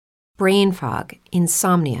brain fog,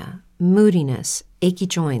 insomnia, moodiness, achy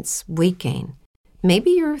joints, weight gain. Maybe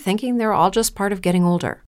you're thinking they're all just part of getting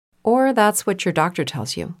older, or that's what your doctor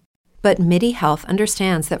tells you. But MIDI Health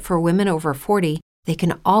understands that for women over 40, they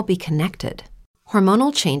can all be connected.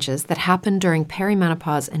 Hormonal changes that happen during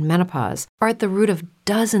perimenopause and menopause are at the root of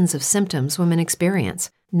dozens of symptoms women experience,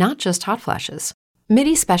 not just hot flashes.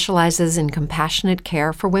 MIDI specializes in compassionate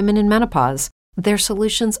care for women in menopause. Their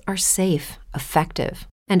solutions are safe, effective,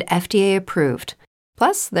 and FDA approved.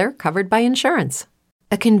 Plus, they're covered by insurance.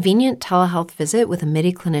 A convenient telehealth visit with a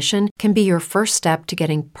MIDI clinician can be your first step to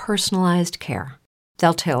getting personalized care.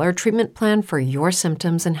 They'll tailor a treatment plan for your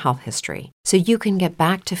symptoms and health history so you can get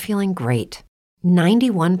back to feeling great.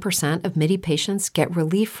 91% of MIDI patients get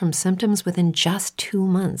relief from symptoms within just 2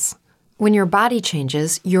 months. When your body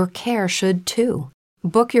changes, your care should too.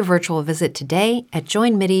 Book your virtual visit today at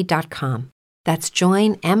joinmidi.com. That's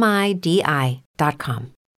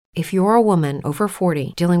joinmidi.com. If you're a woman over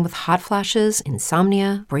 40 dealing with hot flashes,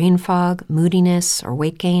 insomnia, brain fog, moodiness, or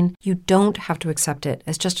weight gain, you don't have to accept it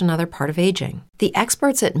as just another part of aging. The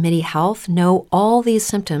experts at MIDI Health know all these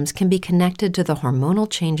symptoms can be connected to the hormonal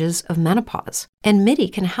changes of menopause, and MIDI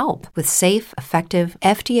can help with safe, effective,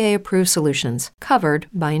 FDA-approved solutions covered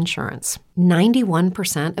by insurance.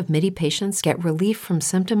 91% of MIDI patients get relief from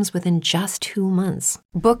symptoms within just 2 months.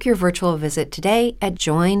 Book your virtual visit today at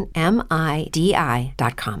joinmidi.com.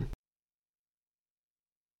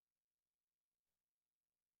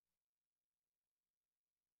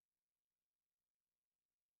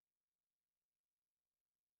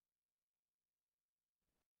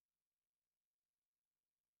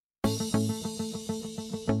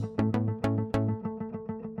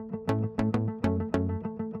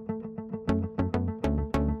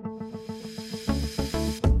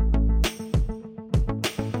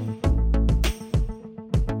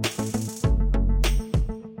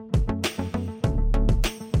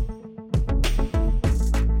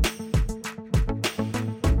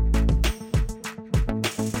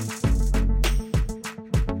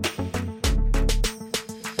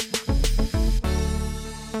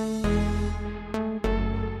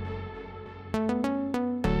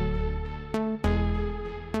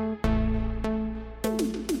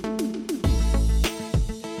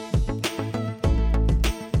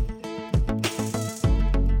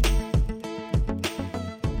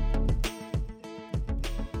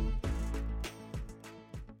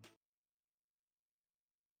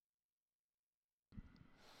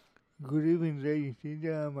 Good evening, ladies and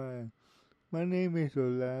gentlemen. My name is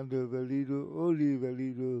Orlando Valido, Oli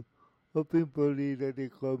Valido, or Pimpoli that they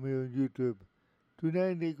call me on YouTube.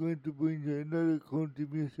 Tonight they're going to bring you another country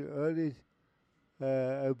music artist,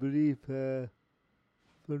 I believe from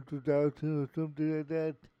 2000 or something like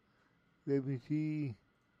that. Let me see.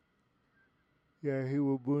 Yeah, he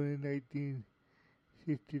was born in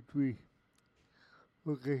 1963.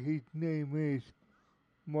 Okay, his name is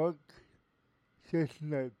Mark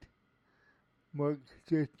Chesnutt. Mark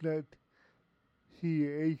Chesnutt,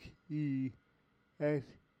 Chesnutt.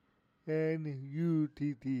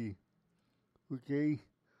 Okay?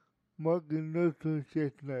 Mark Nelson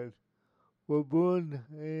Chesnutt was born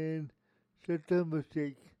on September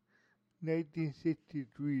 6,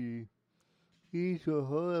 1963. He is a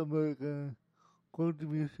whole American country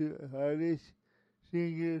music artist,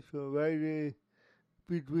 singer, songwriter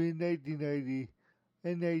between 1990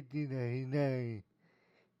 and 1999.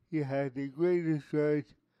 He had the greatest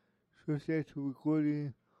successful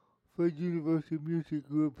recording for Universal Music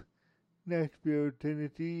Group, Nashville,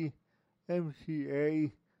 Tennessee,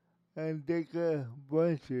 MCA, and Decca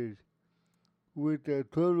Branches, with a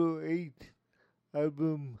total 8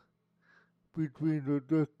 albums between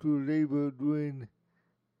those two labels during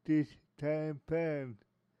this time span.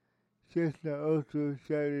 Chesnutt also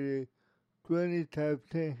started a 20 top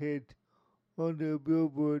 10 hit on the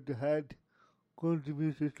Billboard Hot Country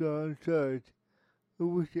Music Song chart,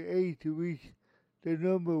 in which the 8 reached the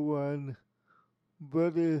number 1.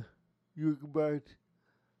 Brother Jukebox,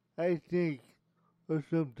 I think, or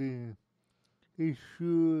something. It's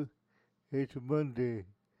sure it's Monday.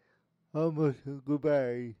 Almost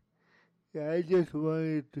goodbye. Yeah, I just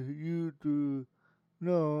wanted you to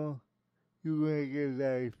know you're gonna get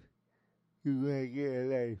life. You're gonna get a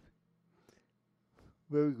life.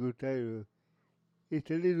 Very good title. It's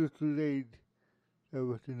a little too late. That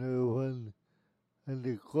was another one. And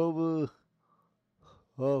the cover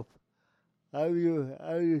of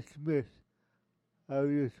Ario Smith.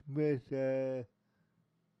 Ario Smith,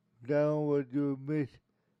 down what you miss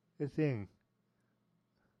a thing.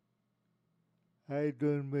 I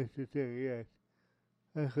don't miss a thing, yes.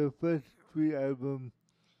 And her first 3 albums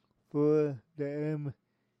for the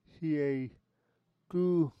CA,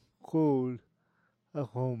 Too Cold at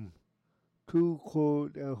Home. Too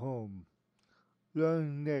Cold at Home.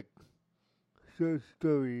 Long Neck, Short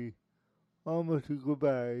Story, Almost a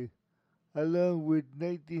Goodbye, along with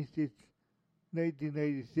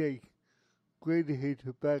 1996 Great Hits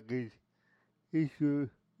Package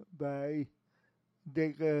issued by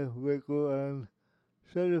Decca Record and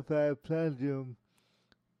certified platinum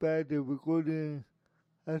by the Recording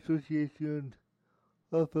Association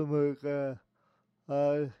of America,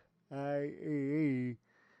 RIAA,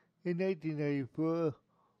 in 1994.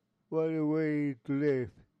 What a way to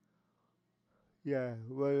live. Yeah,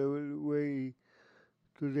 what a way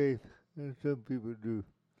to live, and some people do.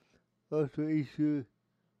 Also issued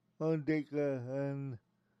on Decca and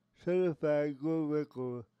certified gold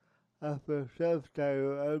record after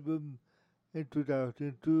self-titled album in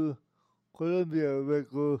 2002. Columbia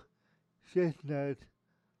Record Chesnutt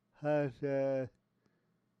has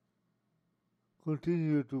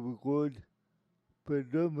continued to record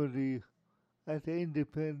predominantly as an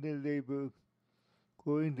independent label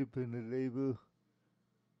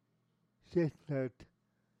Chesnutt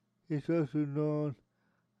is also known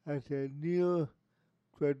as a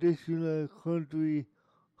neo-traditional country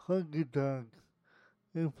honky-tonk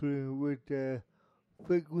influence with a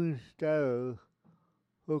frequent style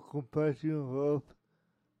or comparison of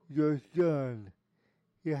George John.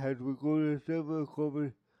 He has recorded several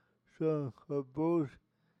cover songs of both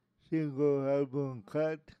single album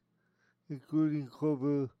cut, including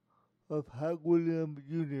cover of Hank Williams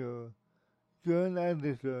Jr., John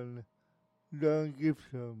Anderson, Don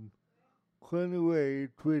Gibson, Conway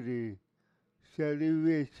Twitty, Sally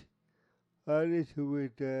Rich, artists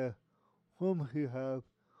with whom he has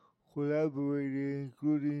collaborated,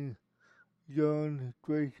 including John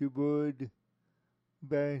Tracy Boyd,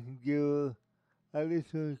 Ben Gill,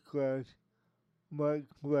 Alison Krauss, Mark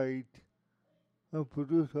White, and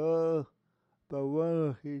produced all but one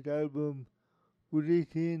of his albums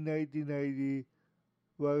released in 1990,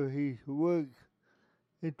 while his work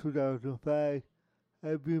in 2005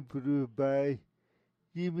 has been produced by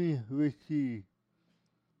Jimmy Ritchie,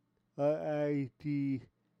 Ritchey,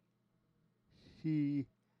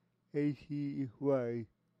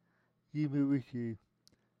 Jimmy Ritchie.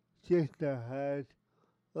 Chesnutt has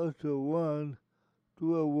also won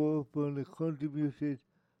 2 awards from the Country Music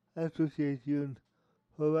Association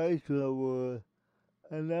Horizon Award,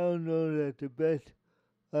 and now known as the Best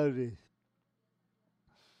Artist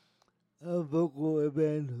and Vocal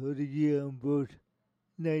Event of the Year in both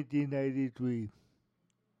 1993.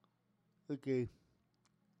 Okay,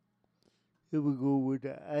 here we go with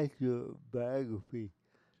the actual biography.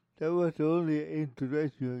 That was only an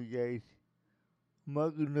introduction, guys.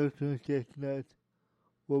 Mark Nelson Chesnutt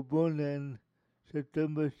was born on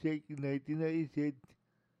September 6, 1996,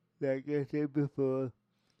 like I said before,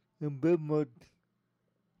 in Beaumont,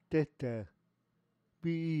 Texas,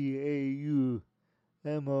 Beaumont,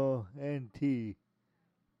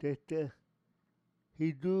 Texas.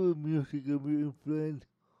 He drew musical influence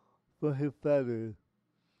from his father,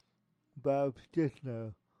 Bob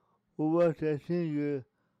Chesnutt, who was a singer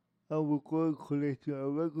and record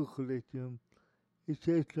collection. He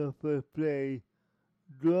Chesnutt first played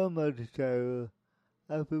drum at the style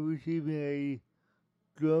after receiving a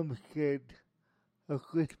drum set at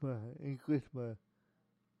Christmas.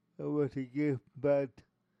 It was a gift, but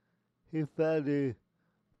his father's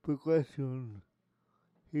percussion,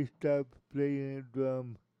 he stopped playing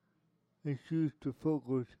drum and chose to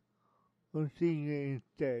focus on singing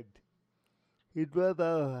instead. He dropped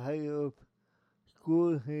out of high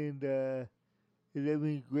school in the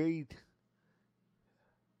 11th grade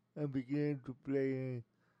and began to play in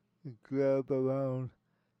a club around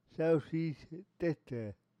Southeast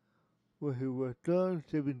Texas. When he was turned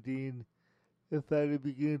 17, his father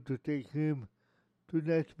began to take him to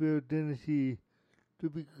Nashville, Tennessee to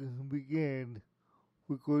begin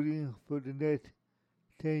recording for the next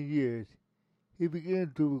 10 years. He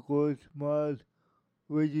began to record small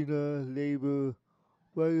regional label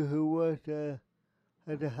while he was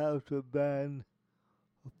at the house of band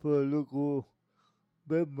for a local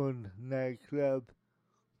Beaumont nightclub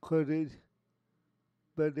called.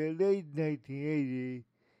 By the late 1980s,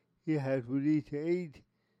 he had released 8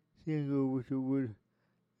 singles which would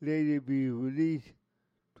later be released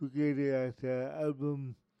together as an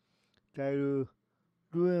album titled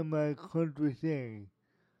Doing My Country Thing.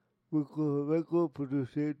 Record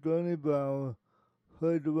producer Tony Brown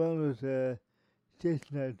heard one of the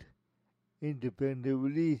Chesnutt independent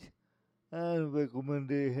release and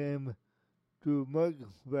recommended him to Mark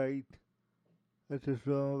White as a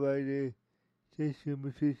songwriter, session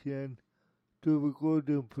musician, to record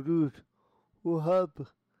and produce will help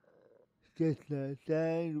Chesnutt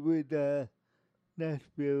signed with the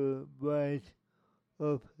Nashville branch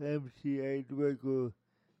of MC8 Records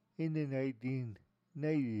in the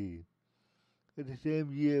 1990s. At the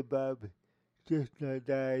same year, Bob Chesnutt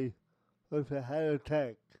died of a heart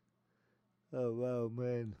attack. Oh wow,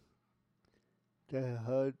 man.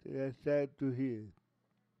 That's sad to hear.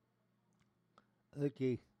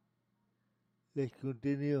 Okay, let's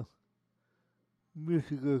continue.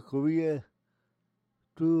 Musical career,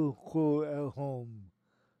 True Call at Home.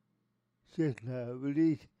 Chesnutt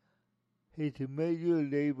released his major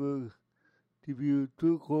label debut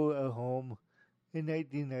True Call at Home in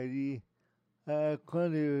 1990 and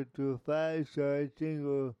accompanied to 5-star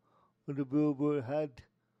single on the Billboard Hot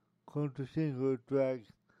Country Single track.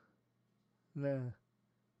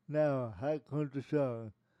 Now Hot Country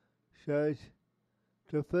Song charts.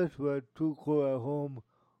 The first was True Call at Home,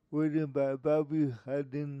 written by Bobby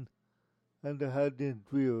Hardin and the Hardin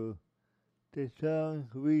Trio. The song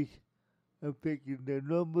reached and peaked the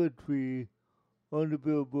number 3 on the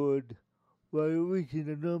Billboard, while reaching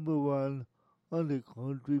the number 1 on the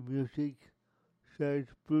country music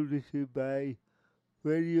charts published by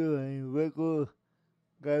Radio and Record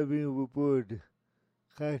Driving Report.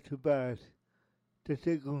 Cast Bass. The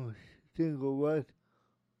second single was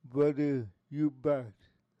Brother You Bass,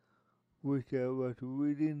 which was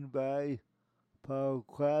written by Paul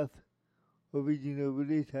Kraft, originally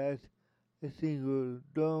released as a single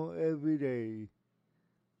Done Every Day.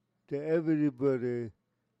 The Every Brother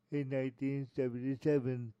in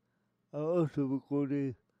 1977 and also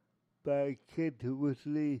recorded by Kate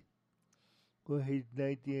Wesley on his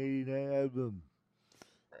 1989 album.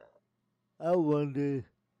 I Wonder,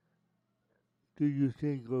 Do You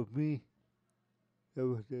Think of Me? That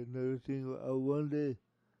was another single. I Wonder,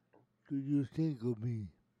 Do You Think of Me?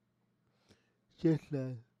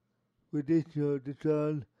 Chesnutt, with this show, the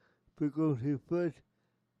song became his first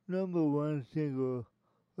number 1 single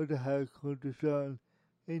of the Hot Country Song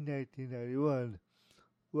in 1991,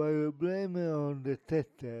 while Blame It on the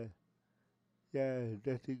Tester. Yeah,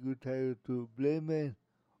 that's a good title too. Blame It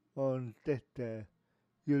on Tester.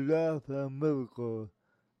 Your Love a Miracle.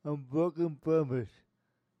 Unbroken Promise.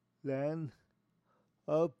 Land.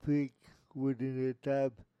 All peak within the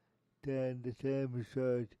top 10 the same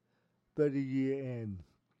chart by the year end.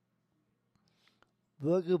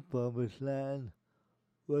 Broken Promise Land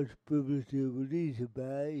was previously released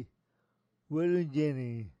by Will and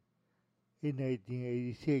Jenny in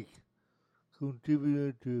 1986,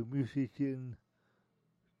 contributing to musician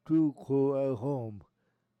True Call at Home,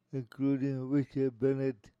 including Richard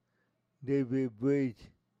Bennett, David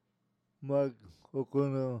Braich, Mark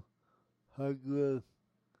O'Connor, Hagler,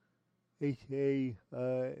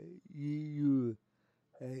 Hareu,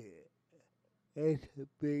 S.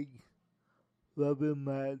 Big, Robin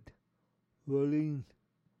Matt, Rolling,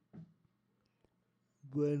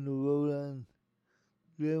 Gwen Rowland,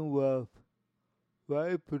 Glenn Wolf.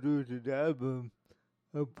 Wright produced the album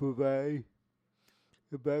and provided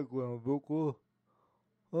a background vocal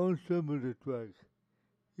on some of the tracks.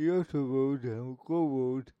 He also wrote and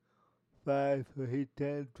co-wrote 5 of his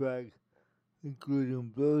 10 tracks,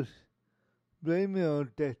 including Blues, Blame Me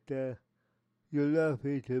on Testa, Your Love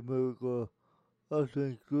Is a Miracle. Also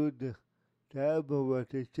included the album was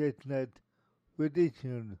a Chesnutt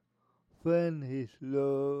rendition, Friend in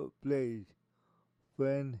Low Place,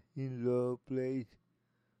 Friend in Low Place,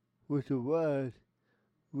 which was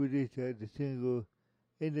released as a single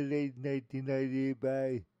in the late 1990s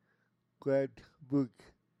by Grant Book,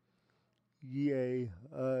 Garth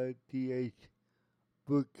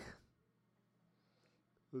Book.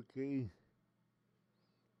 Okay,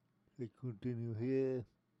 let's continue here.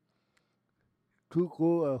 True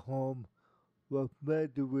Call at Home was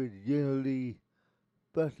met with generally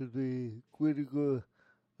positive critical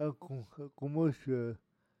and commercial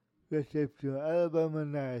reception. Alabama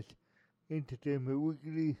Night Entertainment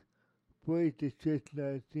Weekly praised the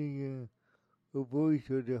Chesnutt singing a voice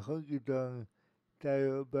of the honky-tonk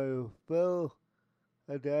style by a fellow,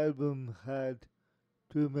 and the album had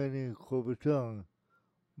too many cover songs.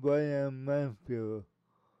 Brian Mansfield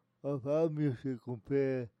of AllMusic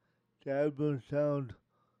compared the album's sound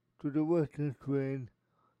to the Western Strain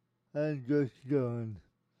and Josh Jones.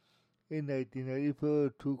 In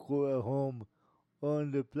 1994, True Call at Home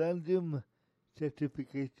earned the Platinum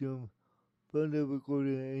certification from the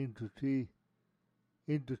Recording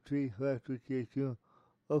Industry Association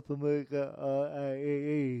of America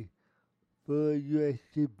 (RIAA) for a U.S.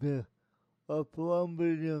 shipment of 1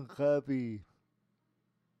 million copies.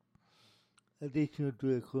 Additional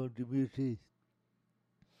to the country music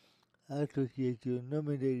Association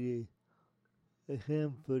nominated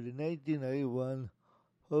him for the 1991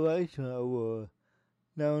 Horizon Award,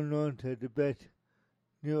 now known as the Best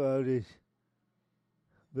New Artist.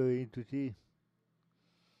 Very interesting.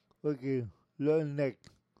 Okay, Long Neck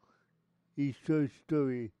is short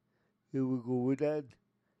story. Here we go with that.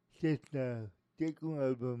 Chesnutt, second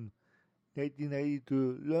album,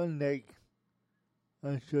 1992, Long Neck,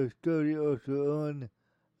 and short story also on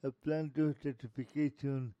a Planto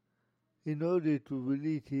certification in order to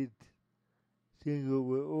release it. Single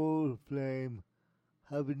with Old Flame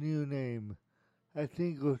have a new name. I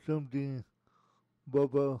think of something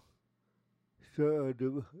Bubba short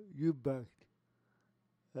of you back.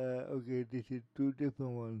 Okay, this is two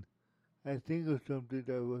different ones. I think of something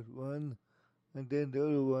that was one, and then the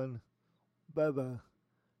other one, Baba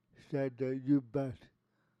said that you back.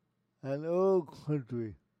 An old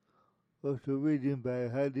country, also written by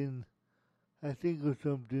Haddon. I think of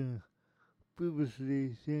something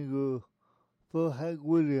previously single for Hank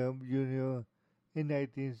Williams Jr. in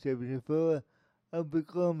 1974 and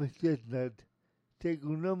become Chesnutt,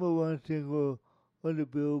 taking number one single on the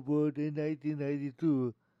Billboard in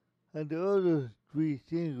 1992, and the other three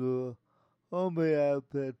singles only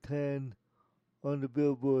up at 10 on the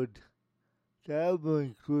Billboard. The album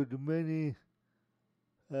includes many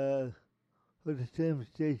of the same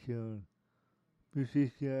station,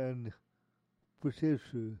 musician and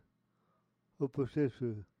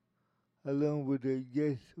possessor, along with the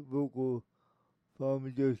guest vocal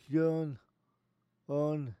from Josh Young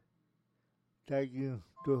on Tagging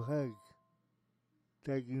to Hank.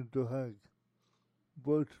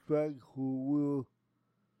 Both tracks who will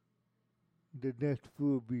the next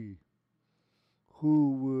fool be? Who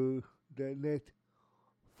will the next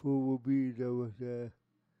fool will be? That was the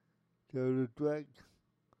other track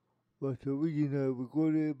was originally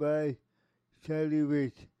recorded by Charlie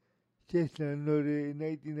Rich. Chesnutt noted in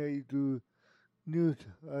 1992 news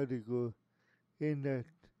article in that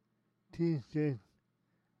Teen Sense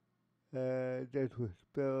that was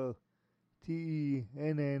spelled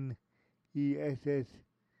TENNESSEAN,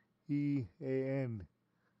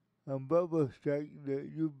 and Bubba Strike the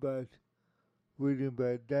U-Bass, written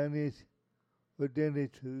by Dennis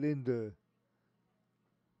Linder.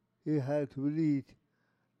 It had released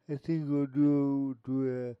a single due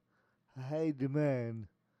to a high demand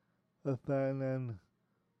of fans and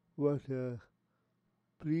was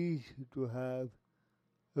pleased to have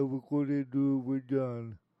a recorded duo with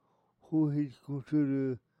John, who is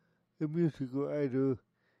considered a musical idol.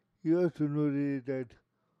 He also noted that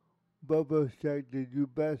Bubba Strike the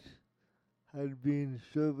U-Bass had been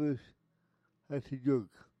serviced as a joke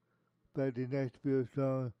by the Nashville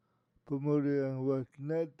song promoter and was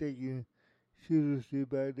not taken seriously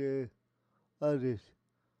by the artist,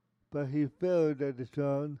 but he felt that the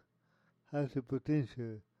song has a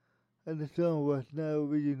potential, and the song was not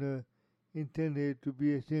originally intended to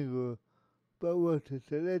be a single, but was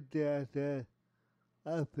selected as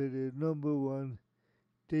after the number one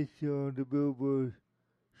station on the Billboard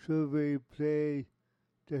survey played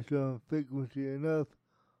the song frequently enough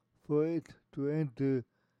for it to enter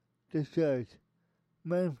the charts.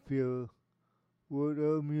 Mansfield, World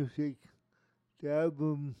of Music, the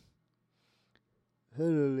album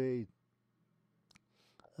heralded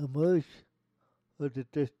a merge of the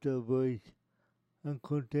tester voice and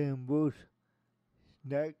contained both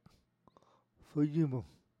snack for humor,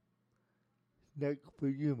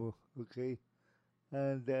 okay,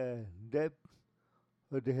 and depth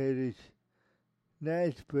of the heritage.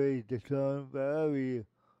 Nice praised the song variety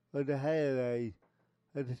of the highlight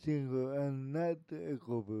of the single and not a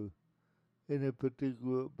cover in a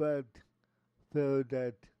particular, but felt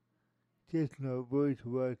that Chesnutt's voice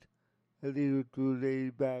was a little too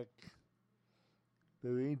laid back.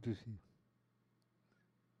 Very interesting.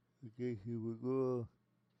 Okay, here we go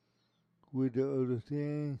with the other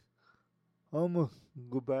thing. Almost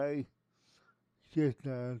Goodbye,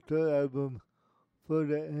 Chesnutt's third album for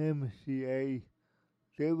the MCA.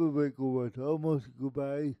 David Waco was Almost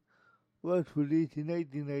Goodbye, was released in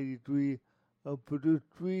 1993 and produced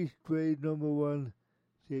 3 straight number one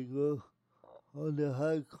singles on the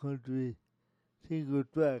hard country single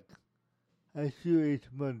track. I Sure It's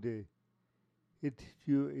Monday. It's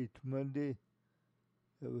Sure It's Monday.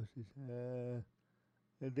 That was it.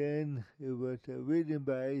 And then it was written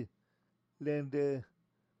by Lander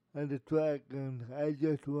and the track, and I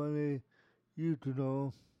Just Wanted You to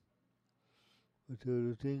Know was the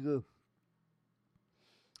other single.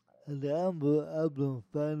 And the album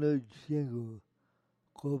final single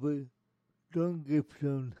covered Don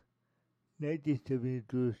Gibson's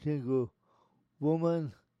 1972 single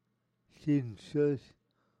Woman Since Church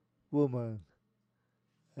woman.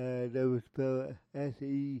 That was spelled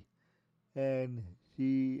SENCMESUOUS.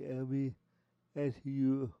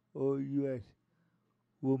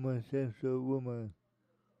 Woman Central Woman,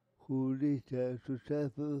 who later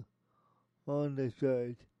successful on the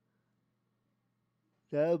chart.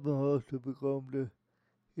 The album also became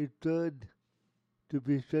his third to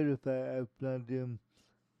be certified as platinum.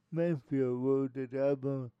 Manfield wrote the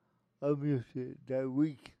album of music that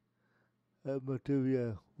week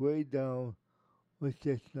material way down with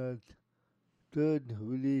Chesnutt's third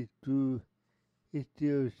release to it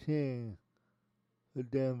still sing a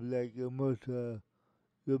damn like a most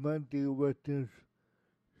romantic western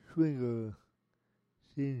swinger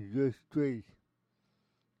since just straight.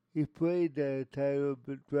 He played the title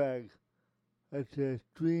track as a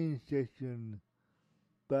string section,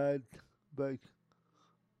 but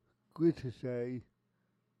criticized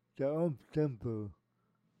the up-tempo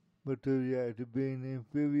material as being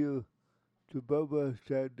inferior to Bubba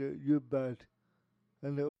Shot the U-Bass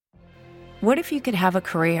and the. What if you could have a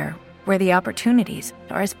career where the opportunities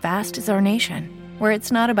are as vast as our nation, where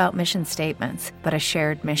it's not about mission statements, but a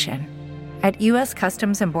shared mission? At U.S.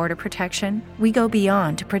 Customs and Border Protection, we go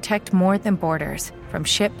beyond to protect more than borders. From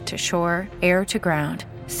ship to shore, air to ground,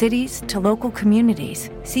 cities to local communities,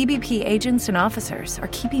 CBP agents and officers are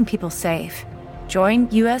keeping people safe. Join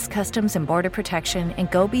U.S. Customs and Border Protection and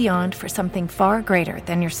go beyond for something far greater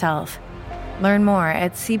than yourself. Learn more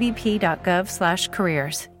at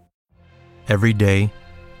cbp.gov/careers. Every day,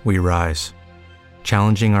 we rise,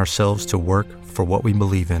 challenging ourselves to work for what we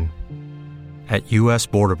believe in. At U.S.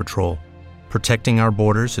 Border Patrol, protecting our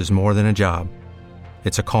borders is more than a job.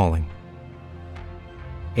 It's a calling.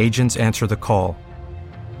 Agents answer the call,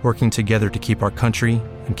 working together to keep our country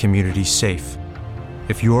and communities safe.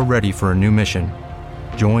 If you're ready for a new mission,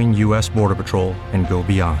 join U.S. Border Patrol and go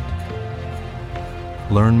beyond.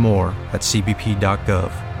 Learn more at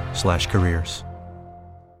cbp.gov/careers.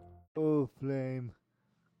 Oh, Flame,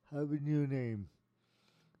 have a new name.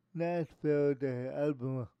 Nashville, the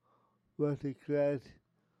album was a class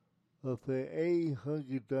of a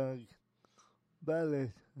honky-tonk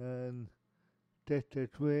ballad and Testa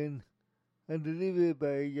Twin, and delivered by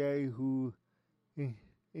a guy who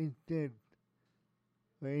instant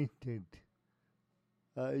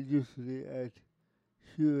usually at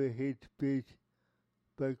sure hate speech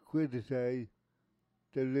but criticize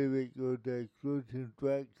the lyric of the closing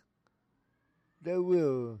track. That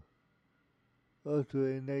will. Also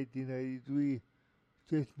in 1993,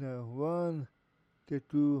 Chesnutt won the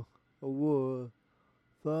two awards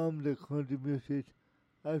from the Country Music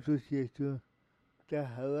Association, the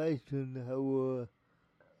Horizon Award,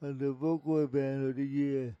 and the Vocal Band of the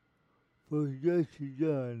Year for Just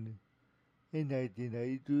John in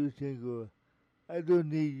 1992 single, I Don't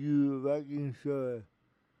Need You Rocking Shore.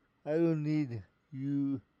 I don't need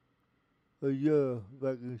you or your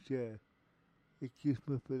rocking chair. Excuse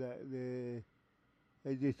me for that.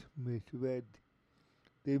 I just misread.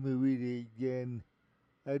 Let me read it again.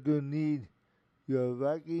 I don't need your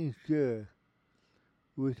rocking chair.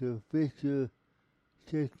 With official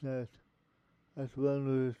Chesnutt as one of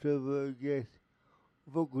the several guest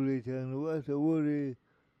vocalists and was awarded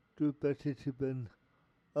to participants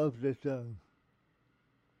of the song.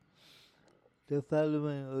 The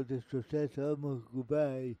following of the success album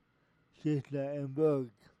Goodbye, Chesnutt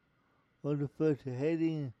embarked on the first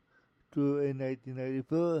heading tour in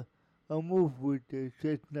 1994, a move which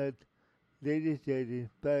Chesnutt later said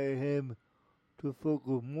inspired him to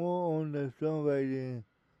focus more on the songwriting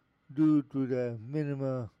due to the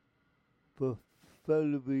minimal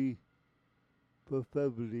profitability from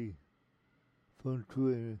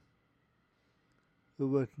touring. It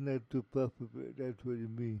was not too profitable, that's what it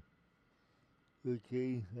means.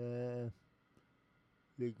 Okay,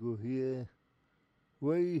 let's go here.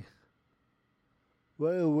 What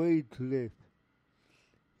a way to live.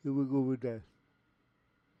 Here we go with that.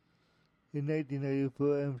 In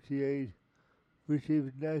 1994, MCA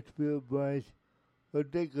received Nashville Branch a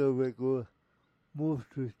Decca record,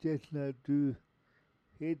 moved to Chesnutt to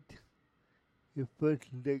hit his first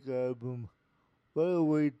Decca album. What a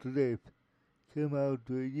Way to Live came out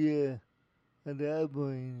a year, and the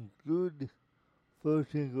album included four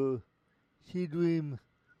singles: She Dream,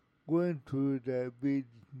 Going to the Big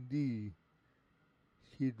D.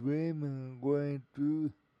 She Dream, Going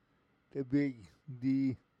to the Big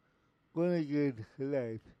D. Gonna Get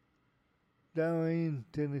Life. Down in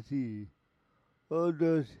Tennessee.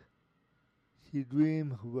 Although She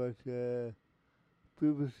Dream was a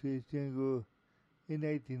previously single in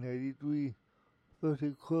 1993 for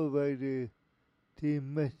the co-writer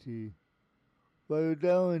Tim Messi, while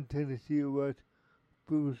Down in Tennessee was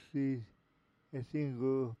previously a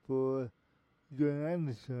single for John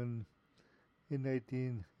Anderson in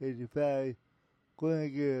 1985. Gonna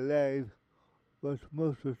Get Alive was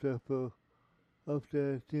most successful of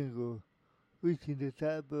the single, reaching the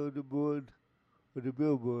top of the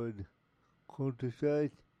Billboard country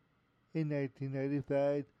chart in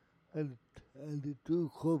 1995, and the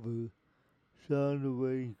two cover songs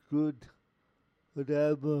were included for the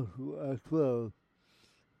album as well.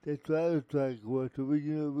 The title track was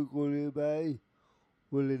originally recorded by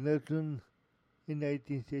Willie Nelson in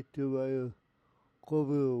 1960 while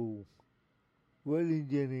cover Willie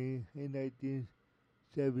Jenny in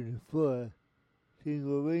 1974.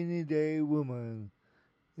 Single Rainy Day Woman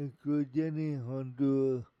include Jenny on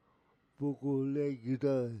dual vocal lead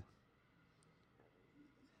guitar.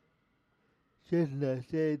 Chesnutt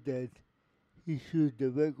said that he chose the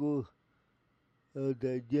record of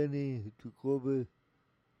the Jenny to cover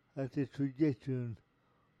as a suggestion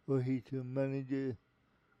for his manager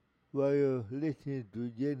while listening to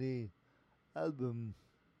Jenny's album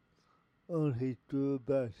on his tour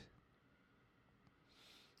bus.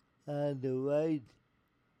 And the right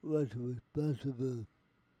was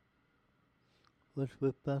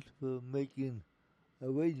responsible making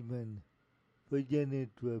arrangements for Jenny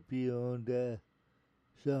to appear on the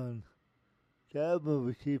song. The album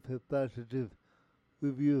received a positive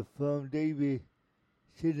review from David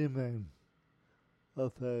Cinnamon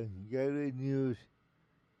of a Garrett News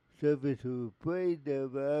service who praised the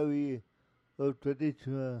variety of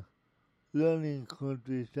traditional learning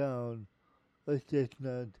country sound of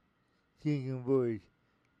Chesnutt singing voice.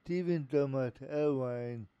 Stephen Thomas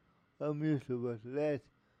Elwine of Music was last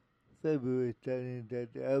February stating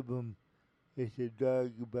that the album is a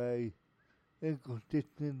drag by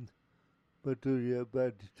inconsistent material,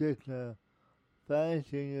 but Chesnutt finds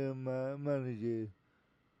singer manager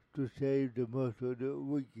to save the most of the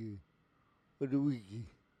wiki.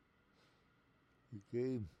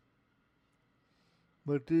 Okay.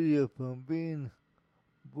 Material from being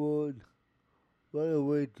bored right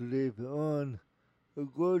away to live on a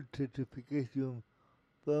gold certification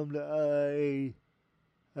from the RIA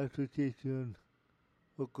Association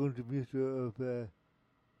for Contribution of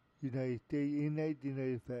United States in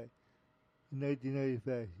 1995. In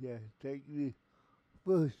 1995, yeah, technically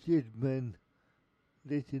first shipment.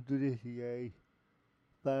 Listen to this, guys.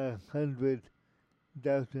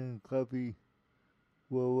 500,000 copies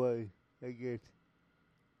worldwide, I guess.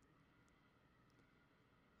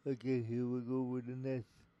 Okay, here we go with the next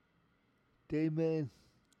statement.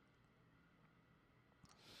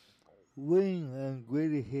 Wing and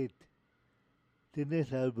Greatest Hit. The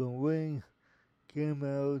next album, Wing, came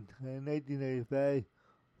out in 1995.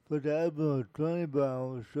 For the album, Tony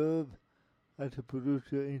Brown served as a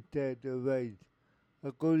producer instead of Wright.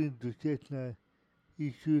 According to Chesnutt,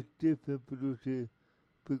 he chose different producers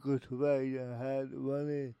because Wright had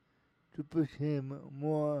wanted to push him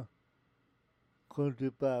more country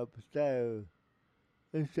pop style.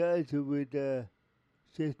 In sides with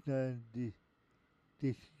Chesnutt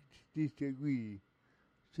disagree.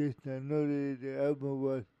 Chesnutt noted the album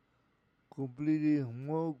was completed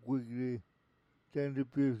more quickly than the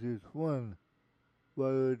previous one,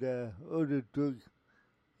 while the other took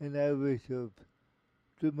an average of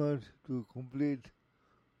 2 months to complete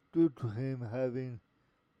due to him having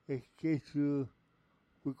a scheduled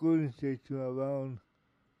recording session around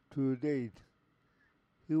 2 days.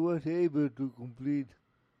 He was able to complete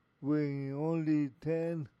in only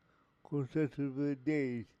 10 consecutive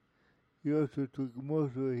days. He also took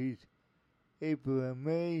most of his April and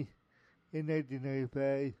May in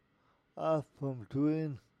 1995 off from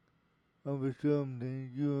touring and resumed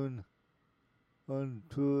in June on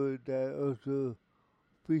tour that also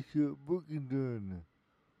featured booking doing.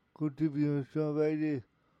 Contributing songwriters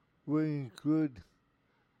will include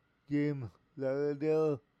James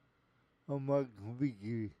Lauderdale and Mark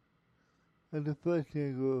Vicky. And the first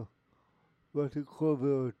single was a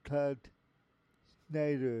cover of Todd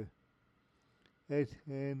Snider,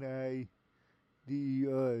 Snider,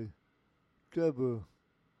 Trouble,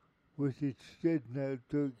 which is Chesnutt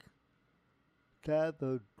took top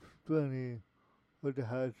of 20 for the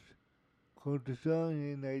Hot Country Song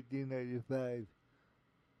in 1995.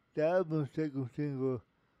 The album's second single,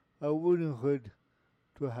 I Wouldn't Hurt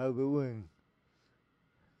to Have a Wing.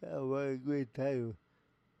 Oh, what a great title.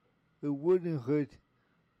 It Wouldn't Hurt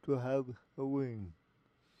to Have a Wing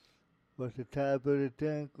was the top of the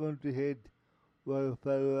 10 country hit, while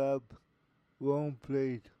follow-up Wrong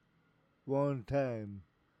Place, Wrong Time,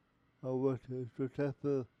 and was a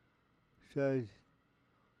successful size.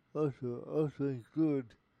 Also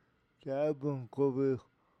include the album cover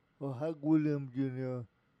or Huck Williams Jr.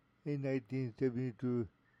 in 1972,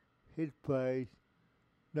 hit Price,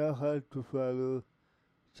 Now Hard to Follow.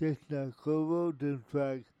 Chesnutt co-wrote the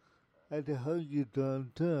track at the Honky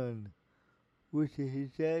Tonk Turn, which he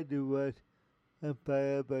said was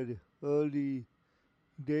inspired by the early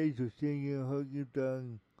days of singing honky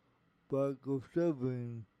tonk bark of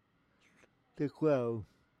serving the crowd.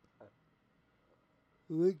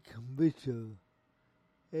 Rick Mitchell,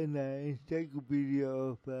 in an encyclopedia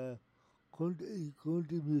of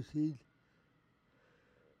country music,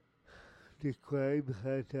 described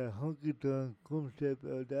as a honky tonk concept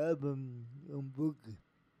of the album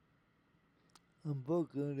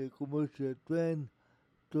unbroken the commercial trend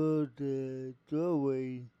toward the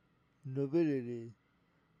throwaway novelty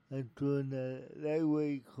and toward a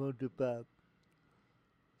lightweight counterpart.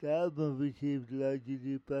 The album received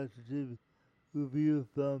largely positive reviews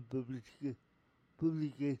from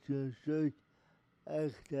publications such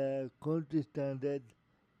as the Country Standard,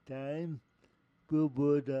 Time,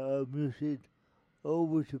 Billboard, and AllMusic, all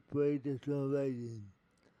which praised the songwriting,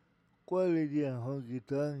 quality, and honky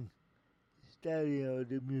tonk style of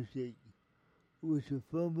the music, which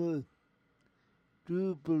former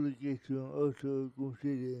two publications also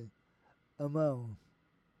considered among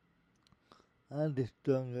and the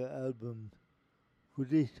stronger albums for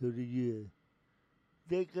this of the year.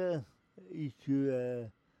 Decca issued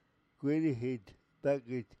a greatest hit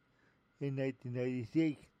package in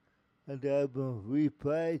 1996, and the album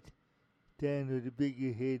reprised 10 of the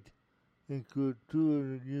biggest hits, include 2 of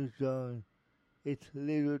the new songs, It's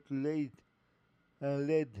Little Too Late and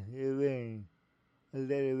Let It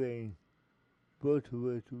Rain. Both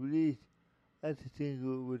were released as a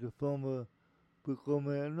single, with the former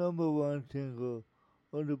becoming a #1 single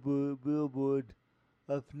on the Billboard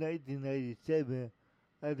of 1997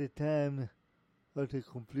 at the time of the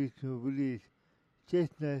completion of release.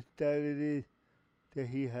 Chesnutt stated that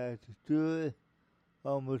he has toured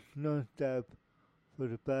almost non-stop for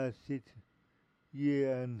the past 6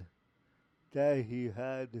 years and that he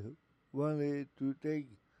had wanted to take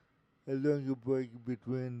a longer break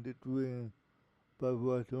between the touring, but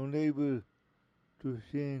was unable to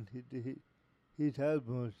since his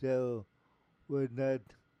album sales were not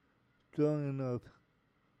strong enough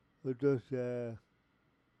for those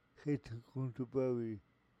hit contemporary.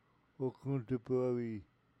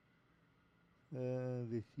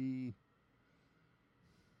 Let's see.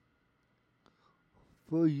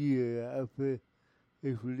 4 years after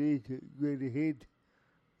its release, great hit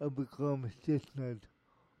and become Chesnutt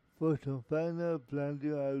for some final planned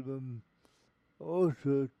album.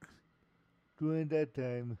 Also, during that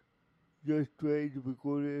time, George Strait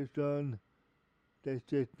recorded a song that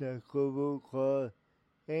Chesnutt co-wrote called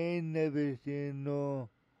Ain't Never Seen No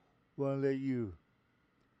One Like You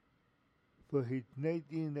for his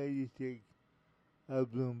 1996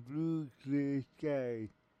 album Blue Clear Sky.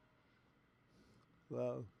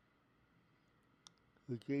 Wow.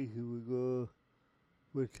 Okay, here we go.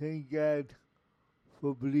 Well, thank God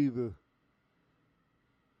for Believer.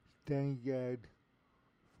 Thank God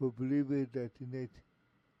for Believer. That's the next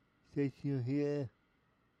section here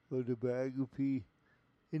for the biography.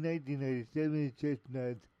 In 1997,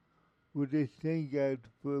 Chesnutt, with this Thank God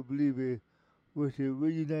for Believer, was to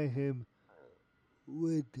reunite him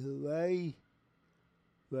with Ray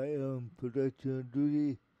on production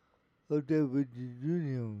duty of the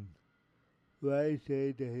Union. Ray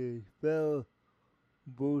said that he felt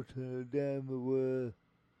both of them were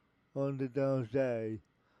on the downside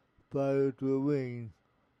prior to a win,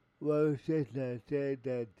 while Chesnutt said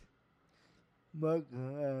that Mark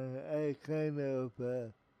and I kind of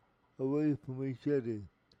away from each other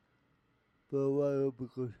for a while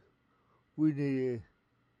because we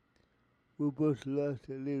both lost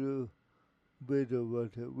a little bit of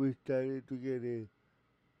what we started together,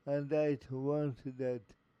 and that once that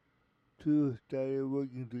two started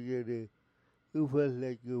working together, it felt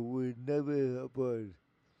like we'd never apart.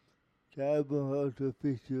 The album also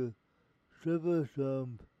featured several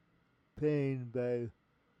songs penned by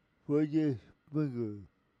Roger Springer.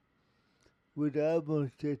 With the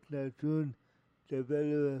album, Chesnutt soon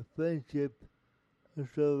developed a friendship and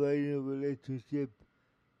songwriting relationship.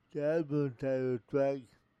 The album title track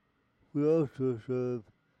will also serve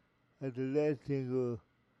as the last single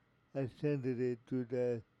ascended it to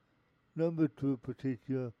the #2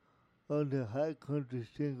 position on the Hot Country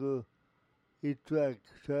single hit track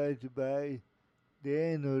charted by the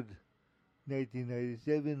end of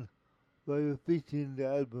 1997, while featuring the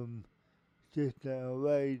album. Chesnutt and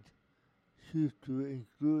Wright choose to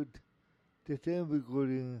include the same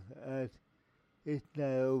recording as It's Not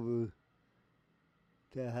Over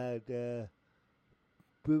that had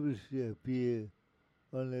previously appeared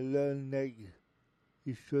on a long neck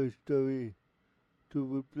his short story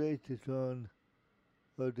to replace the song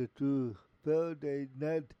of the two felt they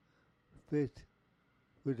not fit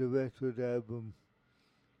with the rest of the album.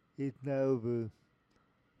 It's now over.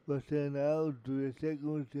 Was sent out to the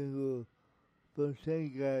second single from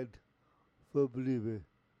Thank God for Believer.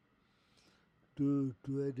 Due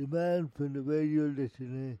to a demand from the radio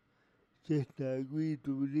listener, Chesnutt agreed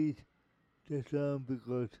to release the song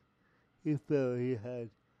because he felt he had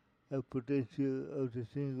a potential of the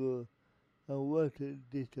single and was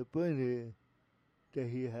disappointed that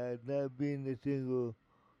he had not been a single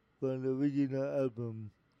from the original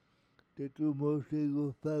album. The two more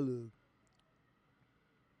singles followed.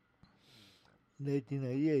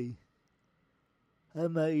 1998, I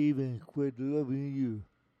Might Even Quit Loving You.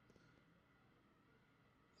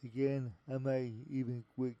 Again, I might even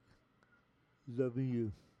quit loving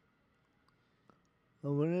you.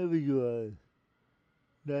 And whenever you are,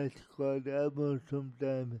 that's called the album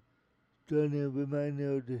sometimes stunning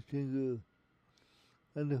reminder of the single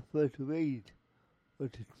and the first rate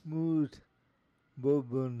of the smooth,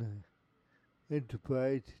 bourbon,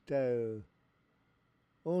 enterprise style.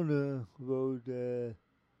 Owner wrote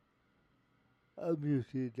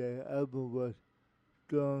obviously the album was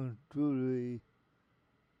strong, truly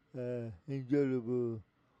enjoyable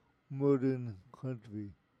modern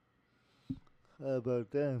country. How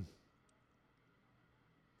about that?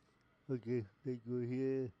 Okay, let's go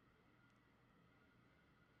here.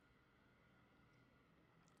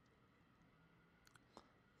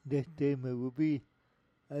 Next statement will be,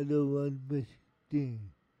 I don't want to miss a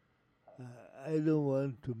thing. I don't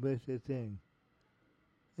want to miss a thing.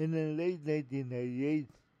 In the late 1998,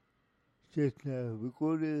 Chesnutt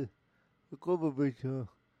recorded a cover version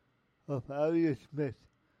of Aria Smith,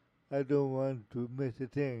 I Don't Want to Miss a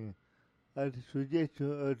Thing, at the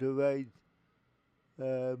suggestion of the right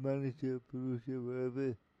manager, producer,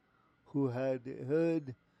 whatever, who had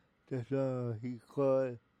heard the song he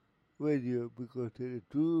called Radio because the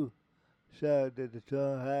two saw that the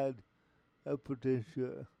song had a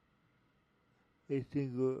potential. A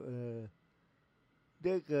single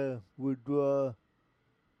Decca would draw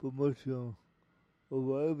promotion of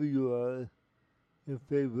wherever you are in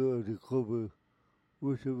favor of the cover,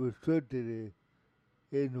 which resulted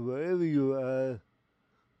in wherever you are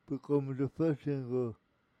becoming the first single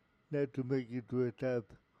not to make it to a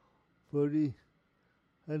top 40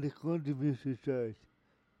 on the country music charts.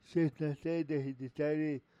 Chesnutt said that he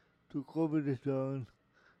decided to cover the song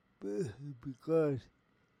because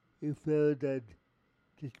he felt that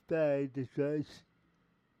despite the chart's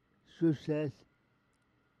success,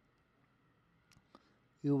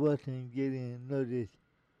 he wasn't getting noticed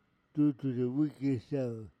due to the wicked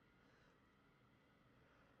sound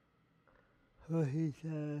of his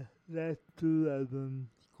last two albums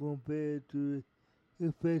compared to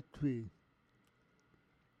his first three.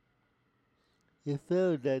 He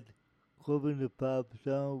felt that covering the pop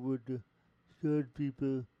song would show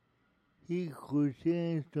people he could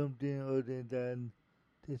sing something other than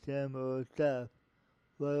the same old stuff,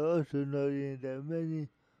 while also noting that many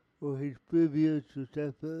of his previous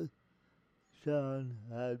successful songs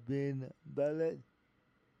had been ballads.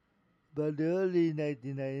 By the early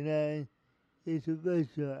 1999, his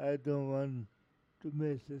version I Don't Want to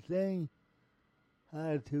Miss a Thing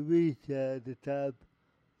had to reach the top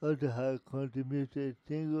of the hot country music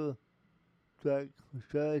single track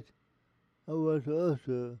chart and was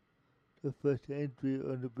also the first entry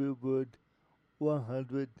on the Billboard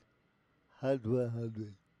 100 Hot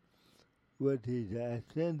 100, what is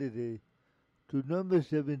ascended to number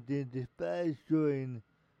 17 despite showing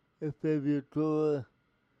a favorite tour,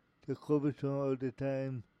 the cover song all the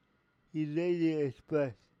time. He later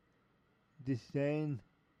expressed disdain,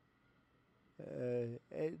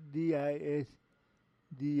 D-I-S-D-A-A-I-N,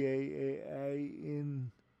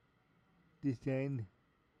 disdain,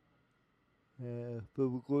 for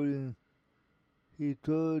recording. He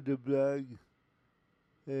told the blog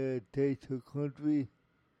Taste of Country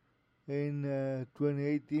in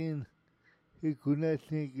 2018 he could not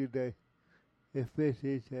think that it fits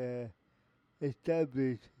his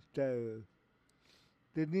established style.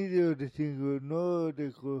 The neither of the single nor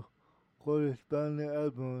the corresponding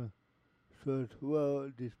album sold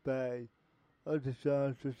well despite all the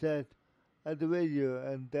song's success at the radio,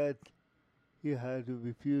 and that he had to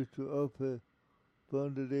refuse to offer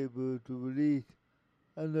from the label to release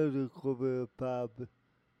another cover pop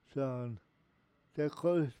song. The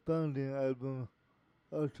corresponding album,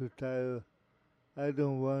 also titled I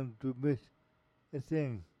Don't Want to Miss a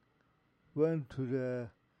Thing, went to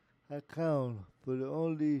the account for the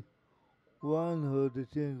only one of the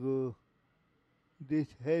single, this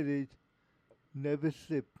headache never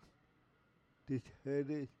slip. This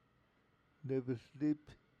headache never slip,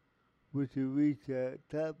 which you reach at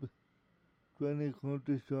top, 20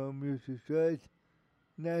 countries on music sites,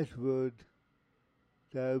 nice word.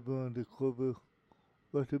 The album on the cover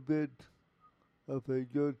was a bit of a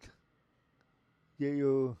yacht,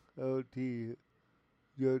 J-O-L-T,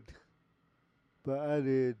 yacht, but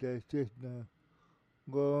added that Chesnutt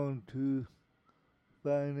go on to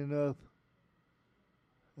find enough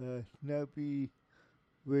snappy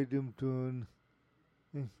rhythm tune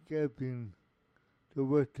escaping the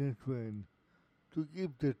western trend to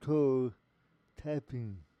keep the toe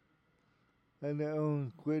tapping. And their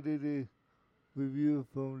own credited review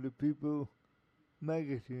from the People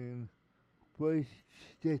magazine praised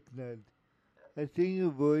Chesnutt, a singer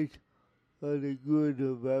voice of the good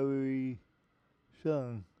Bowery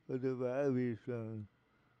song, of the Bowery song.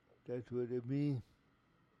 That's what it means.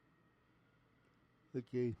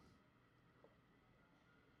 Okay.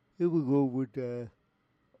 Here we go with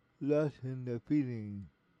Lost in the Feeling.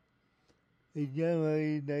 In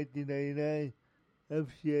January 1999,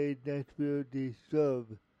 MCA Nashville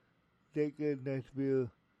dissolved second Nashville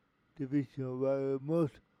division, while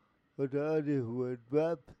most of the others were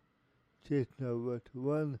dropped. Chesnutt was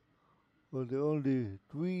one of the only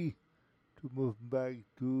three to move back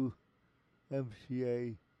to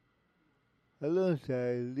MCA.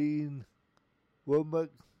 Alongside Lean Womack,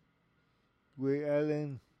 Ray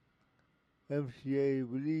Allen, MCA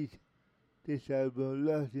released this album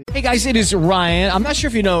Lost in. Hey guys, it is Ryan. I'm not sure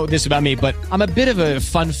if you know this about me, but I'm a bit of a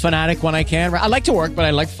fun fanatic when I can. I like to work, but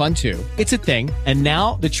I like fun too. It's a thing. And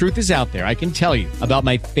now the truth is out there. I can tell you about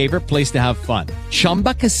my favorite place to have fun.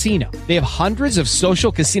 Chumba Casino. They have hundreds of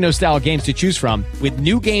social casino style games to choose from with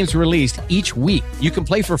new games released each week. You can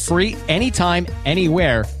play for free anytime,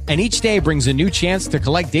 anywhere. And each day brings a new chance to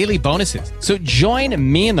collect daily bonuses. So join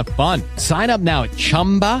me in the fun. Sign up now at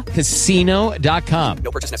ChumbaCasino.com.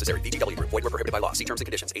 No purchase necessary. VGW Group. Void where prohibited by law. See terms and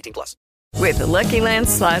conditions. 18 plus. With the Lucky Land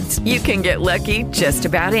Slots, you can get lucky just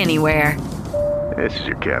about anywhere. This is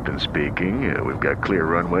your captain speaking. We've got clear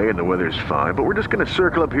runway and the weather's fine, but we're just going to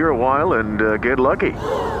circle up here a while and get lucky.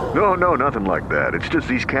 No, nothing like that. It's just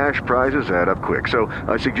these cash prizes add up quick. So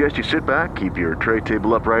I suggest you sit back, keep your tray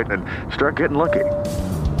table upright, and start getting lucky.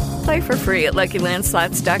 Play for free at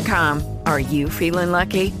LuckyLandSlots.com. Are you feeling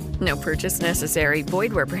lucky? No purchase necessary.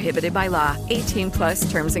 Void where prohibited by law. 18 plus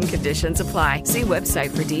terms and conditions apply. See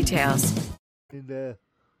website for details. In the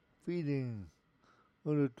feeding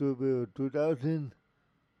on October 2000,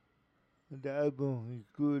 and the album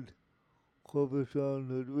includes cover song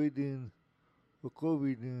Not Waiting for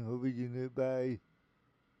COVID, originated by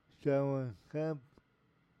Sean Camp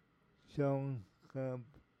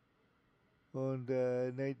on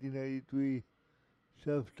the 1993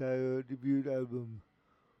 self-titled debut album,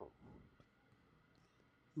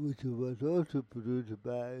 which was also produced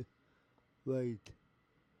by White.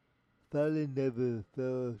 Falling never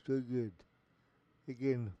felt so good.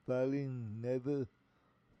 Again, falling never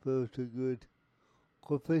felt so good.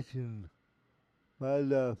 Confession, My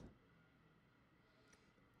Love,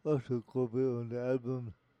 also covered on the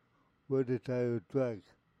album, was the title track.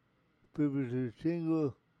 Previously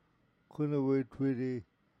single, Couldn't Wait Pretty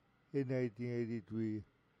in 1983,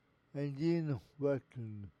 and Gene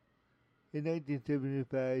Watson in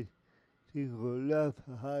 1975 single Love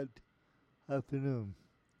Hot Afternoon.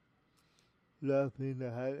 Love in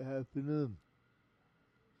the Hot Afternoon.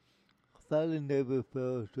 Falling never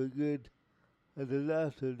felt so good, and the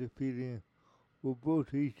last of the feeling were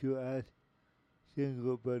both issued as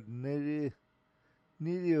single, but neither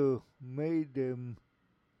made them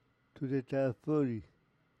to the top 40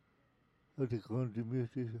 of the country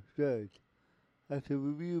music charts. As a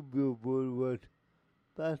review, Billboard was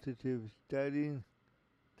positive, stating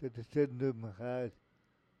that the album had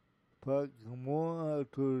packed more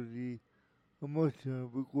authority, emotional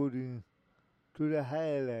recording to the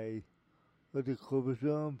highlight of the cover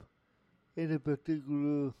song, in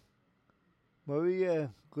particular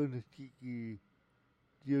Maria Konechiki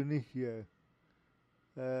Dionisia.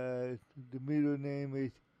 The middle name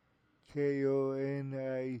is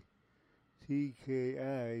Konicki,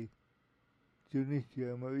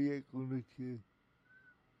 Dionisia, Maria Konechiki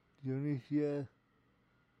Dionisia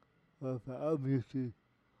of our music,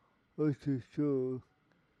 also show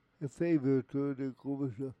a favor to the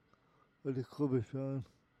cover song,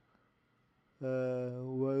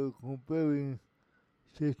 while comparing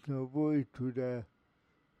Chesnutt's voice to the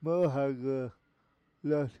Mohawk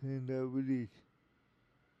lost in the release.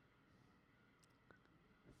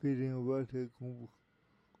 Feeling was a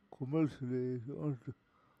commercially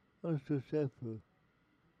unsuccessful.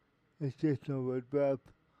 And Chesnutt was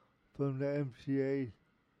dropped from the MCA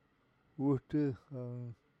roster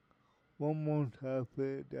 1 month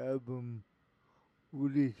after the album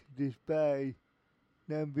release. Despite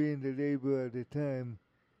not being the label at the time,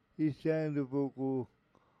 he signed the vocal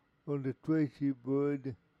on the Tracy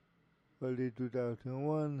Bird early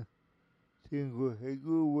 2001 single A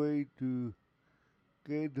Good Way to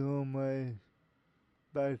Get On My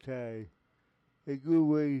Bad Side. A Good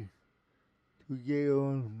Way to Get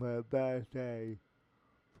On My Bad Side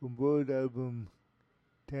from both album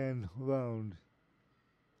 10 rounds.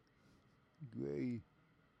 Great.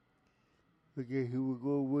 Okay, here we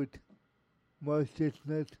go with more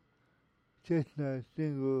Chesnutt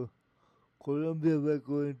single Columbia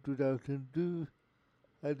record in 2002.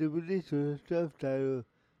 At the release of the self-title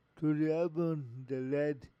to the album, the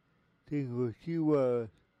lead single She Was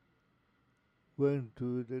went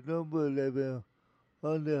to the number 11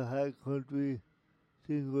 on the Hot Country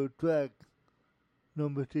single track,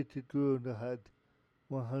 number 62 on the Hot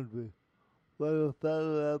 100, while a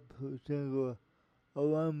follow-up single I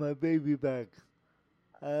Want My Baby Back,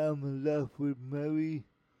 I Am in Love with Mary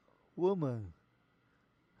Woman,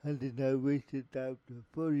 and did not reach the top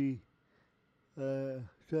 40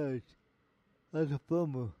 charts as a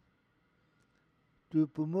promo. To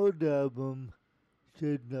promote the album,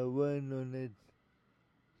 Chesnutt went on a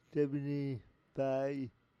 75-day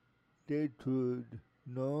tour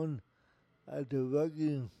known as the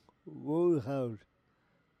Rockin' Roadhouse.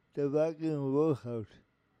 The Rockin' Roadhouse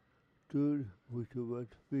tour, which was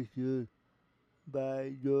featured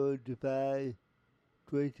by George DeFi,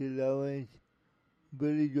 Tracy Lawrence,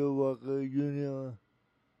 Billy Joe Walker Jr.,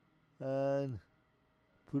 and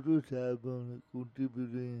produced album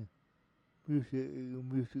contributing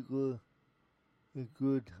musical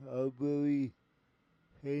include Albury,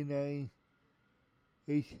 Hey Nine,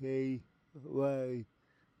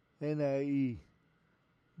 Haynie,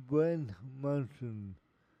 Brent Monson,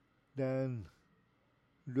 Dan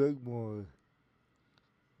Drugmore,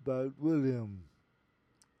 Bob Williams,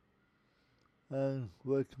 and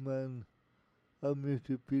Watchman of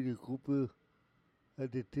Mr. Peter Cooper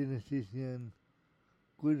at the Tennessean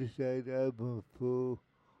criticized album for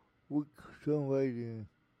weak songwriting,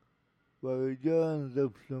 while John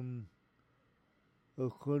Lobson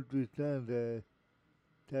of Country Standard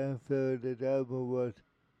time felt that the album was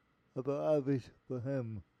about average for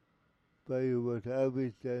him, but it was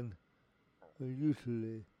average and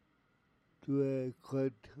unusually to a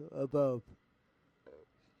cut above.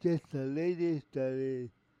 Chesnutt later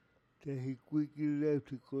stated that he quickly left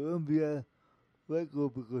the Columbia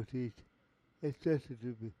record because it's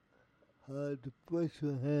excessively hard to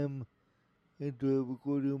pressure him into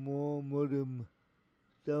recording more modern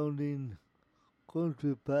sounding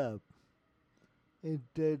country pop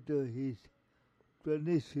instead of his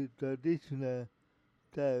traditional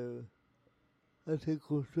style, as a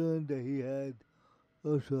concern that he had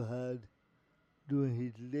also had during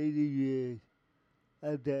his later years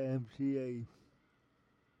at the MCA.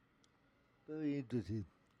 Very interesting.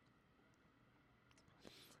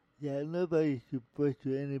 Yeah, nobody should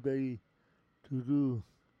pressure anybody to do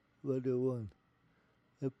what they want,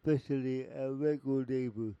 especially a record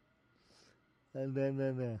label. And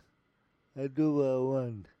no, I do what I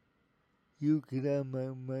want. You cannot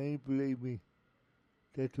manipulate me.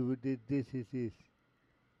 That's what this is.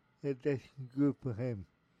 And that's good for him.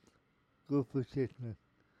 Good for Chesnutt.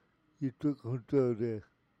 You took control there.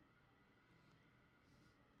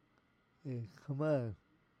 Hey, come on.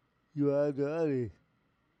 You are the artist.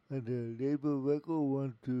 And the label record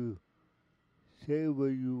want to say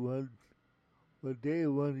what you want, what they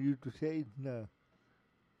want you to say now.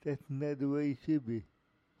 That's not the way it should be.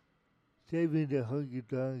 Saving the honky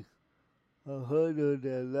tonks or heard of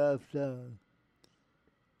their love song.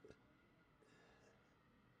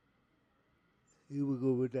 Here we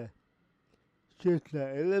go with that.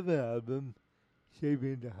 Chesnutt 11 album,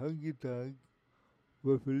 Saving the Honky Tonk,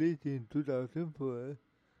 was released in 2004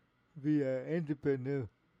 via independent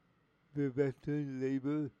Western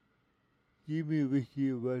label. Jimmy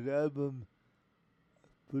Ritchie was album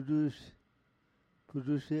producer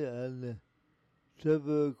and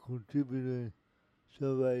several contributors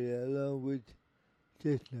songwriters along with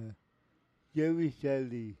Chesnutt, Jerry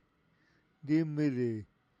Salley, Dean Milley,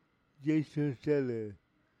 Jason Seller,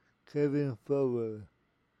 Kevin Fowler.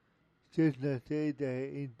 Chesnutt said that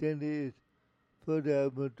he intended for the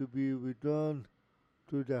album to be withdrawn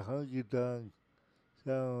to the honky tonk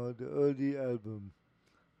sound of the early album,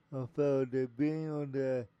 and felt that being on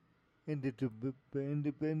the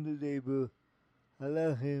independent label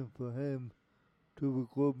allowed for him to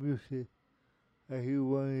record music and he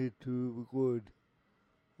wanted to record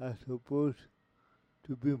as opposed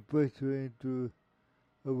to being pressured into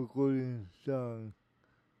a recording song.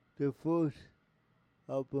 The force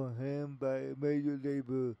upon him by a major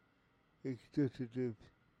label executive.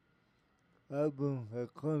 Album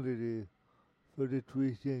accounted for the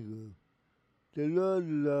 3 singles. The Lord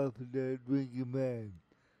loved the drinking man.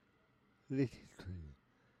 Listen to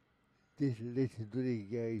it. Listen to this,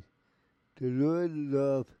 guys. The Lord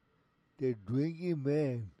loved the drinking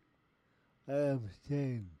man. I am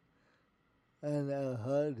saying, and a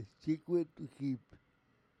hard secret to keep.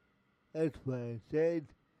 That's why I said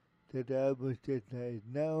that the album Chesnutt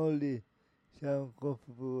not only sound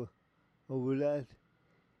comfortable and relaxed,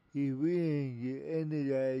 he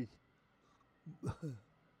re-energized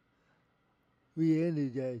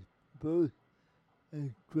both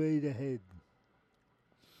and straight ahead,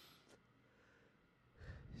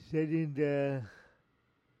 setting the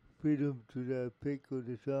freedom to the pick of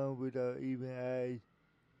the song without even eyes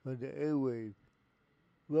on the airwaves.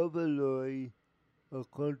 Robert Lloyd, of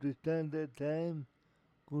Country Standard Time,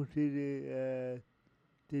 considered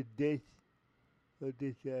the death of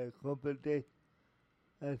this compact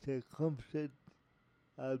as a concept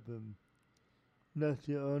album, not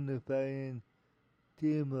the unifying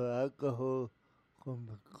theme of alcohol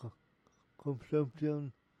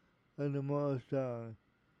consumption and the more song.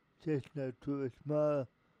 Chesnutt to a small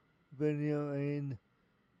venue in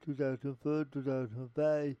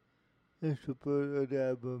 2004-2005 in support of the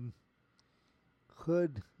album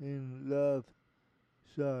Heard in Love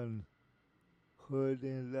Song. Heard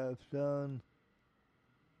in Love Song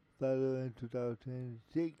followed in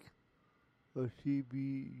 2006 of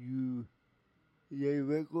CBU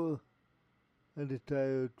record and the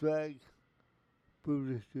title track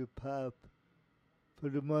published to Pop for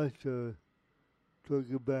the Master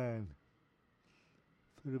Trucker Band.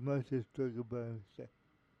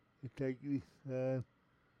 Exactly.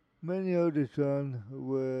 Many other songs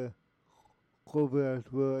were covered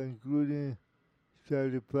as well, including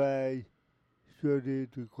Starry Pride,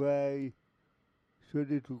 Started to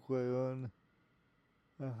Cry On,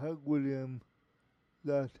 and Hank Williams'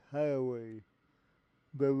 Lost Highway.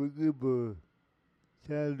 Barry Gibb,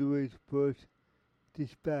 San Luis Post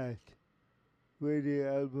Dispatch,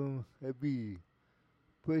 radio album A B,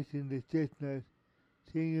 praising the Chesnutt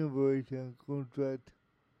singing voice and contrast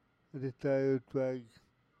at the title track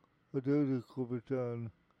of the other cover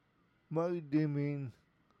song. Mark Deming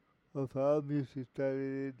of Our Music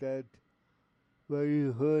stated that while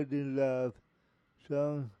you heard in love,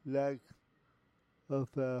 song lack of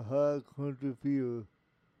a hard country feel,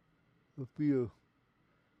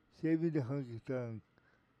 saving the honky tonk,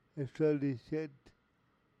 a solid set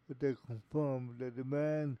that confirmed that the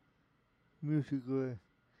band's musical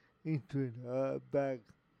interests are back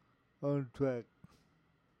on track.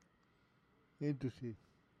 Interesting.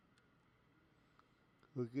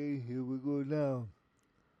 Okay, here we go now.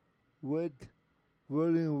 Wet,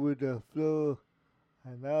 Rolling with the Flow,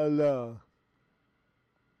 and Outlaw.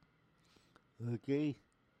 Okay,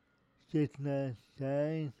 Chesnutt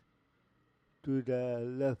signed to the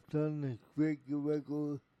Lefton Quick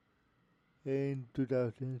record in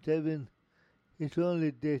 2007. His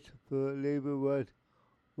only disc for label was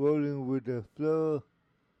Rolling with the Flow,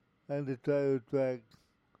 and the title track,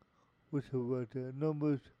 which was the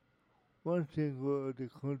 #1 single of the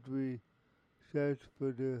country charts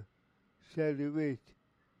for the Saturday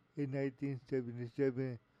in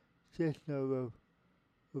 1977. Chesnutt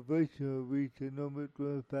version reached the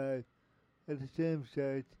 #25 at the same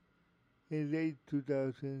site in late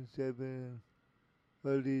 2007,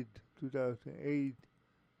 early 2008,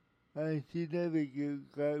 and She Never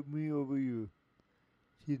Got Me Over You.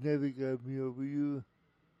 She Never Got Me Over You.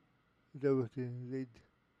 That was in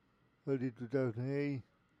early 2008.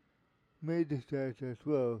 Made the charts as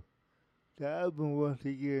well. The album once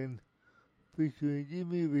again featuring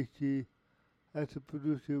Jimmy Ritchie as a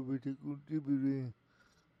producer with a contributing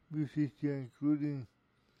musician including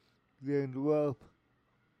Glenn Wolf,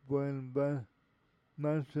 Brian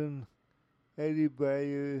Manson, Eddie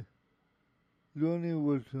Bayer, Lonnie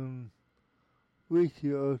Wilson.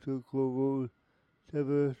 Ritchie also co-wrote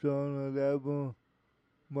several songs on the album.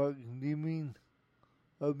 Mark Deming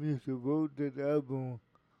of Music wrote that the album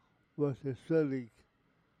was a solid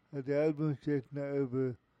as the album Chesnutt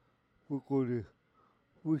ever recorded,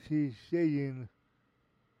 which he's saying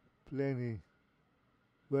plenty.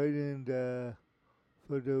 Writing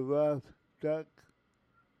for the rough stock,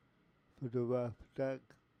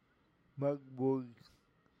 Mark Brooks,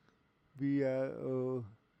 BRORKE,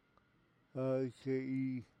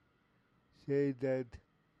 said that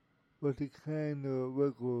was the kind of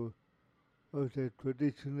record of the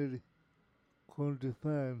traditionally country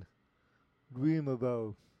fan dream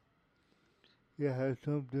about. It has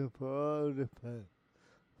something for all the fans.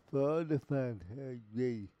 For all the fans,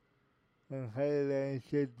 Jay and highlight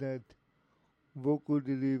Chesnutt vocal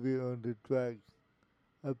delivery on the track,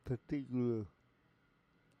 in particular.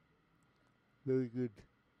 Very good.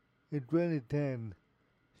 In 2010,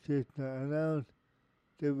 Chesnutt announced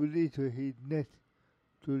the release of his next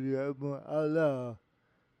studio album, Allah.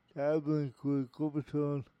 The album includes cover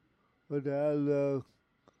songs of the Allah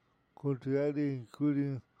country artists,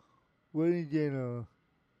 including Willie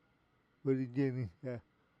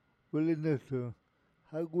Nelson,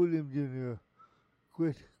 Hank Williams Jr.,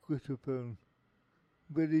 Chris Christopher,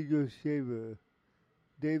 Billy Joe Shaver,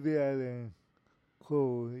 David Allen,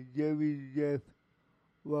 Cole, Jerry Jeff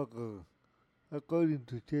Walker. According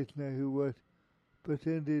to Chesnutt, he was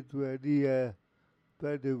presented to idea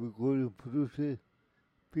by the recording producer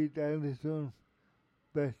Pete Anderson,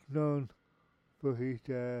 best known for his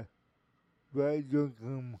Dry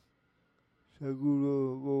Junkum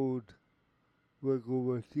Saguro Road record,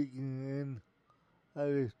 was seeking an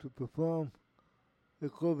artist to perform a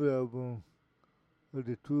cover album of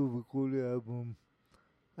the two recorded album.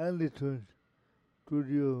 Anderson's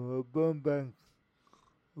studio of Burbank,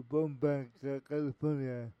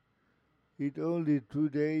 California. It only 2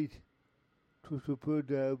 days to support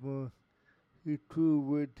the album. He toured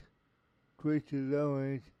with Tracy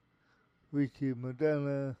Lawrence, Richie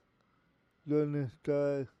Madonna, Lone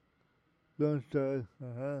Star,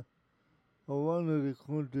 on one of the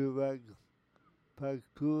country rock pack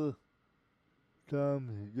tour. Tom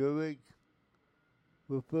York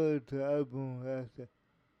referred to the album as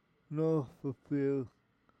No Fulfill,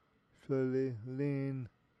 Solid, Lean,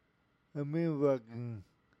 and mean rocking,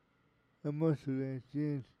 emotional,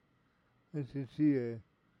 and sincere,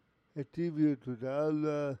 a tribute to the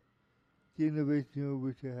outlaw generation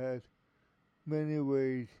which has many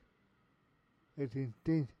ways at the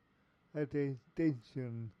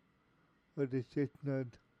intention of the Chesnutt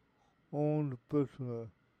own personal.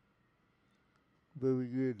 Very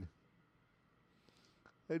good.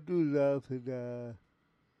 I do love the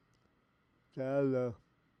outlaw.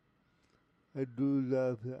 I do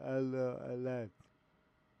love the outlaw a lot,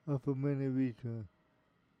 and for many reasons.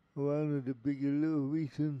 One of the biggest little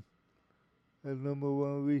reasons, and number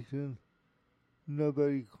one reason,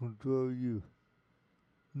 nobody control you.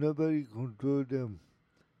 Nobody control them.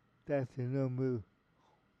 That's the number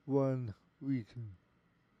one reason.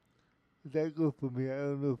 That goes for me. I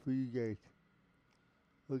don't know for you guys.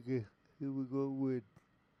 Okay, here we go with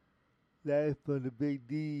Live from the Big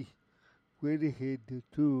D, Greatest Hit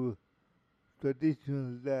Tour,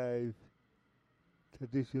 Traditional Live.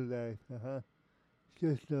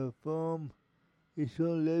 Chesnutt formed his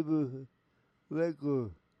own label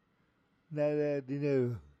record, Nada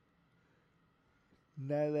Dinero,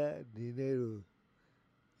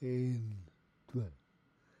 in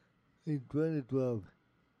 2012.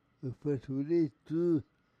 The first release to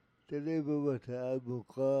the label was an album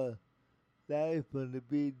called Live from the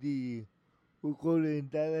Big D, recorded in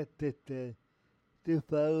Dallas, Texas. This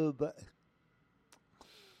followed by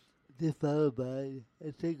a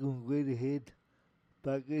second greatest hit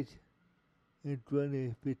package in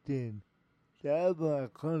 2015. The album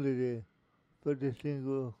accounted for the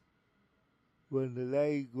single When the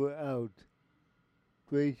Light Go Out,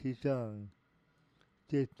 Tracy song.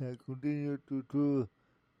 Chesnutt continued to tour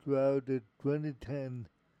throughout the 2010.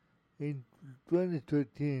 In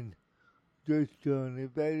 2013, George Jones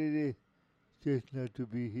invited Chesnutt to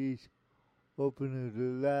be his opener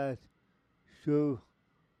the last show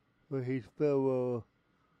for his farewell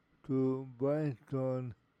to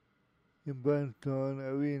Brimstone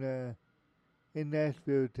Arena in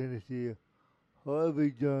Nashville, Tennessee. However,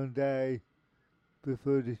 John died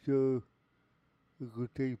before the show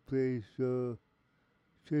could take place, so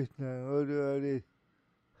Chesnutt and other artists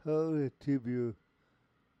held a tribute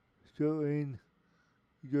showing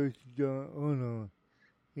George Jones' honor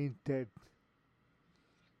intact.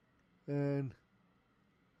 And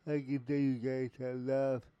I can tell you guys, I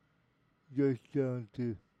love George Jones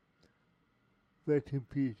too. Rest in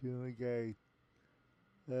peace, my guys.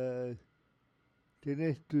 The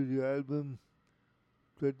next studio album,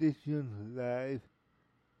 Tradition Live,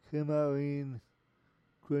 came out in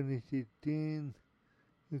 2016.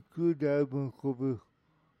 Include the album cover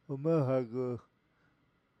of Mahagor,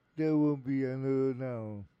 There Won't Be Another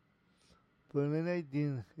Now. For the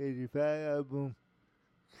 1985 album,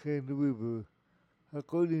 Can River,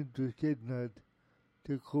 according to Chesnutt,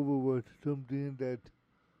 the cover was something that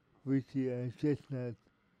Richie and Chesnutt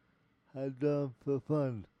had done for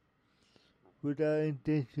fun. without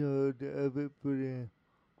intention of it putting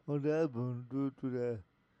on the album due to the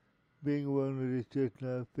being one of the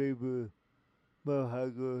Chesnutt favorite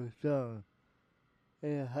Hagar songs.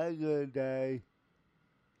 And Hagar died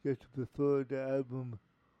just before the album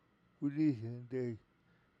release, and they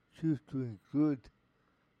choose to include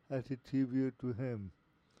as a tribute to him.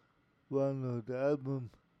 One of the album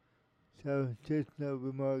sounds Chesnutt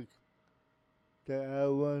remarked that I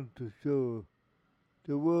want to show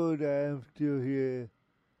the world I am still here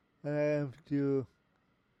and I am still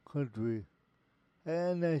country. I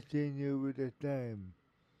am not saying you with the time.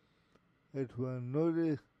 As one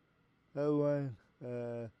noted, I want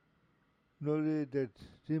noted that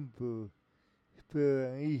simple, spare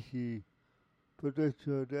and easy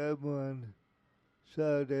production of the album and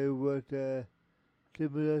saw there was a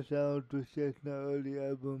similar sound to Chesnutt's early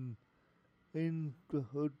album. In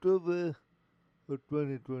October of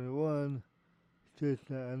 2021,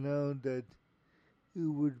 Chesnutt announced that it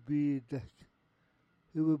would be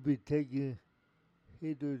taking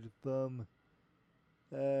hitters from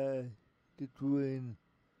the tour in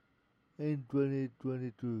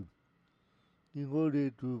 2022 in order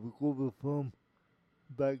to recover from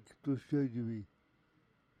back to surgery.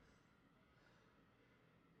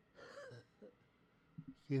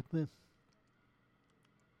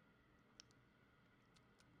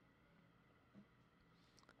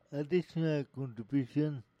 Additional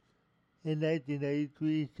contribution in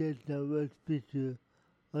 1993, Chesnutt was featured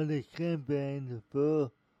on the campaign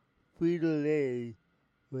for Frito-Lay,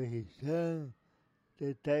 where he sang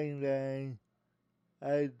the tagline,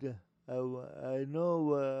 I know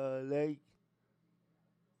what I like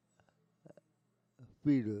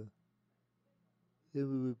Frito. Let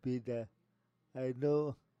me repeat that. I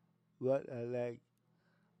know what I like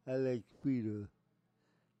Frito.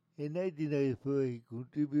 In 1994, he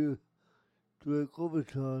contributed to a cover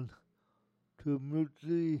song to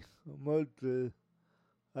multi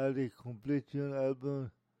at the completion album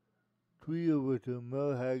Trio with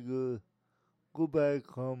Mel Hagar, Goodbye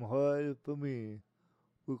Come Hard for Me,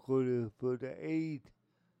 recorded for the 8th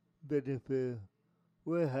benefit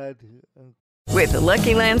we had. With the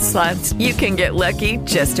Lucky Land Slots, you can get lucky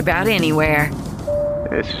just about anywhere.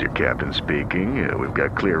 This is your captain speaking. We've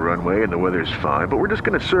got clear runway and the weather's fine, but we're just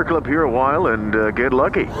going to circle up here a while and get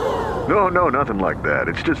lucky. No, nothing like that.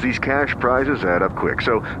 It's just these cash prizes add up quick.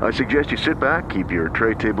 So I suggest you sit back, keep your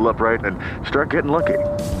tray table upright, and start getting lucky.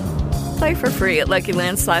 Play for free at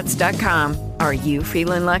LuckyLandSlots.com. Are you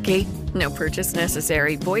feeling lucky? No purchase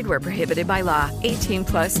necessary. Void where prohibited by law. 18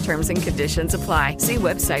 plus terms and conditions apply. See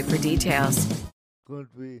website for details.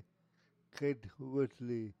 Country, Kate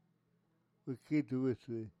Wesley. With Kate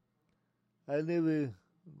Wesley. I never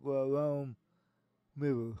go around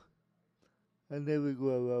mirrors.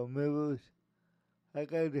 I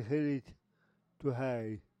got the headache to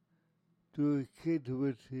hide. To Kate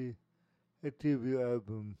Wesley, a TV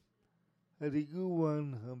album. Had a good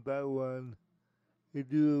one and bad one. A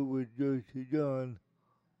duo with George John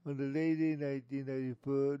on the late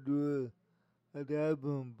 1994 duo at the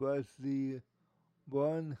album Bosley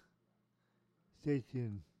One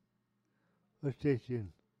Session.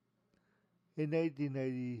 In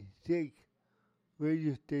 1996,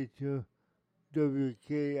 radio station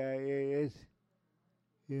WKIAS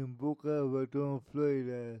in Boca Raton,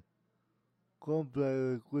 Florida,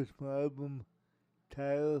 compiled a Christmas album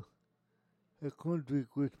titled A Country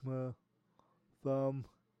Christmas from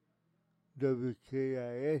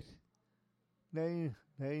WKIS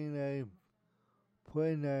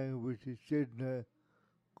 99.9, which is Chesnutt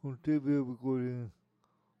contributed recording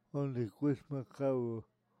on the Christmas carol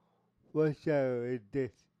 "What Shadow is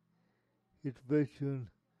Death." Its version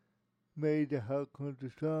made the hot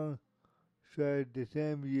country song started the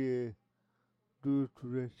same year due to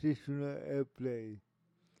the seasonal airplay.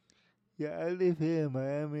 Yeah, I live here in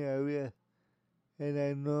Miami area, and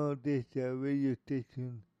I know this radio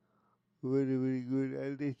station really good. I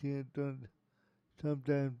listen to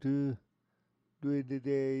sometimes too during the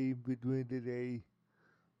day, between the day.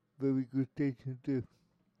 Very good station too.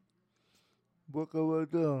 Boca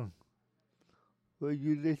Raton, were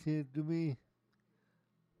you listening to me?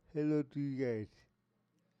 Hello to you guys.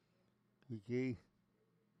 Okay?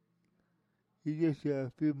 You just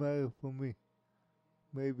a few miles from me.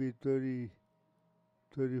 Maybe 30,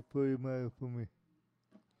 40 miles from me.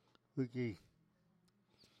 Okay.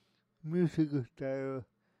 Musical style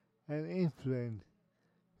and influence.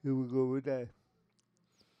 Here we go with that.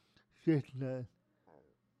 Chesnutt.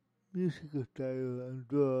 Musical style and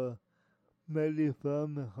draw mainly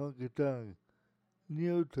from honky-tonk,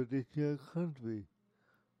 neo-traditional country,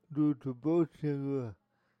 due to both singers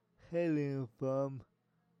hailing from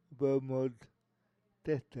Vermont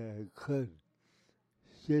Testa cut.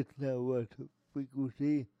 Chesnutt was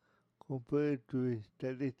frequency compared to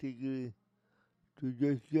statistically to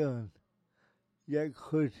Josh Jones. Jack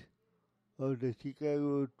Hush of the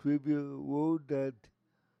Chicago Tribune wrote that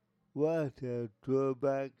was a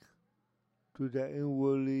throwback to the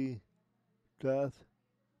inwardly draft,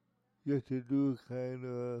 just to do kind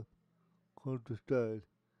of counter start.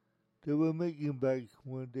 They were making back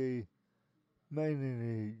when they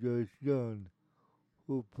managed Josh Jones,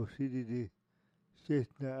 who proceeded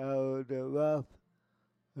Chesnutt out of the rough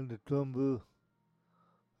and the tumble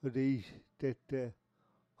of the East Texas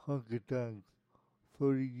honky tonk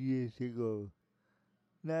 40 years ago.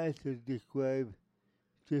 Nice has described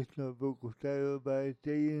Chesnutt's vocal style by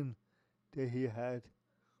saying that he had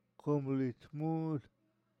commonly smooth,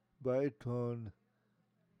 baritone,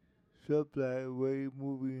 supply way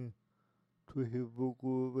moving to his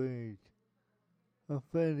vocal range, and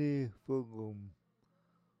funny fulcrum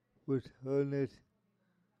with earnestness,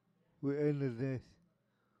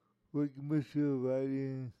 with commercial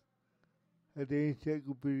writing at the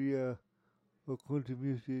Encyclopedia of Country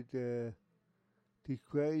Music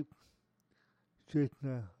described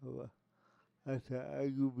Chesnutt as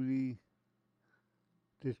arguably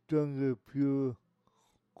the stronger, pure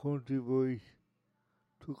country voice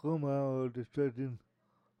to come out of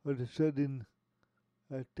the southern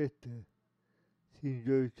Texas since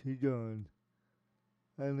George Jones.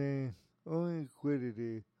 And an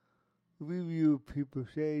uncredited review people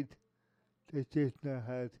said that Chesnutt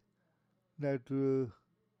had natural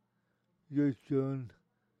George Jones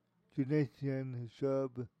Genetian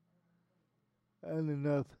sub and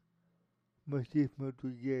enough machismo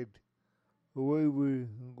to get away with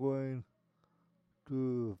going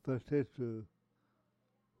to falsetto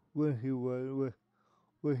when he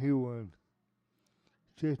won.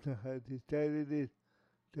 Chesnutt had decided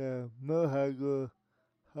that Mel Hager,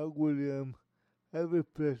 Howard Williams, Elvis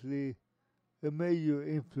Presley, a major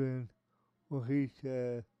influence on his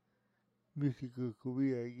musical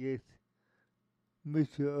career. I guess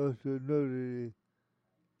Mr. also noted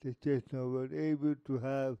that Chesnutt was able to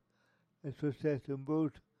have a success in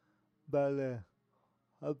both ballad,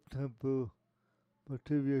 up-tempo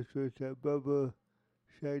material such as Bubba,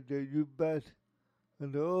 Shake the U-Bat,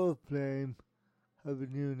 and the Old Flame have a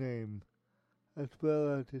new name, as well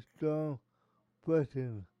as the strong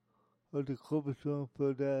presence of the cover song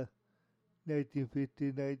for the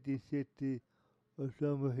 1950-1960 of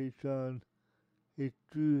some of his songs. It's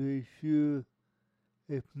true, it's sure,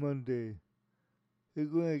 it's Monday. We're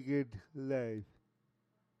gonna get live.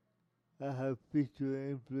 I have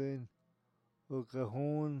featured influence of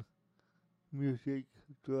cajon music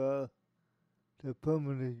throughout the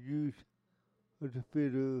permanent use of the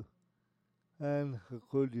fiddle and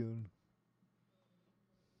accordion.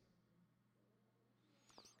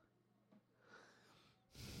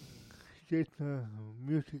 Chesnutt's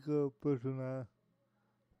musical persona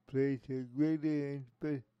plays a greater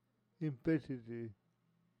emphasis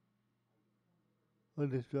on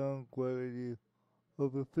the strong quality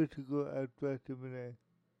of a physical attractiveness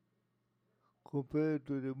compared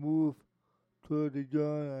to the move toward the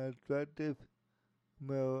young and attractive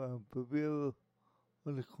male and prevail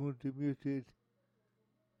on the country music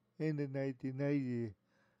in the 1990s.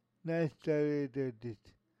 Nash started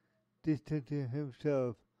distancing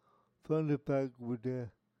himself from the pack with the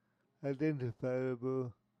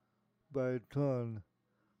identifiable baritone,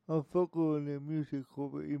 unfocused on the music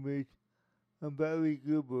cover image, and Barry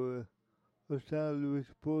Gilbert of St. Louis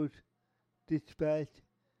Post-Dispatch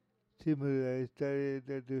similarly stated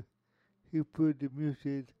that he put the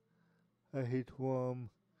music at his warm,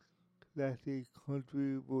 classic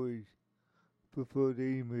country voice before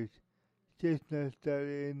the image. Chesnutt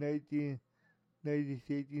started in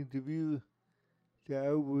 1996 interview that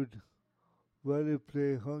I would rather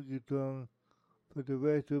play honky tonk for the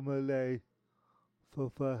rest of my life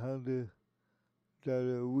for $500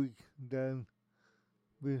 a week than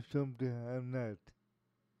being something I'm not.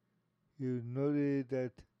 He noted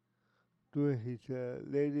that during his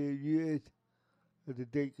later years at the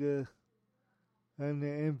decade and the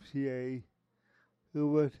MCA, he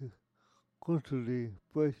was constantly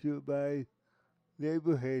pressured by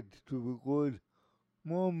label heads to record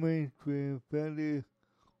more mainstream friendly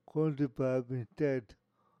country pop instead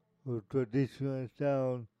of traditional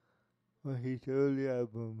sound on his early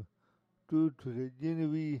album, due to the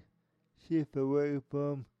genuine shift away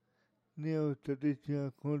from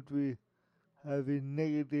neo-traditional country having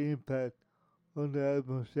negative impact on the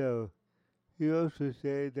album sales. He also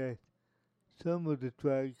said that some of the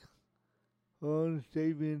tracks on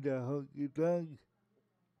Saving the Honky Tonk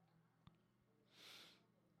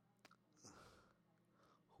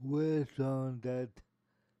were a song that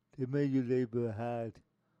the major label had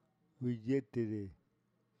rejected it.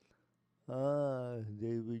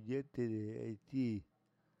 They rejected it, I see.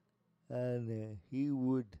 And he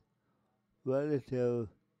would rather sell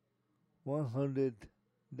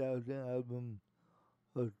 100,000 albums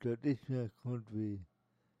of traditional country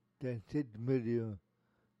than 6 million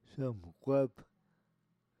some crap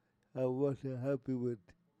I wasn't happy with.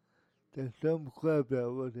 There's some crap that I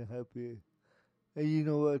wasn't happy with. And you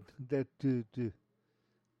know what? That too.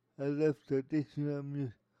 I love traditional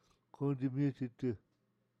music, country music too.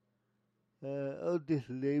 All this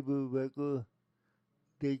label record,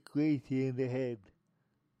 they crazy in the head.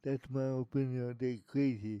 That's my opinion. They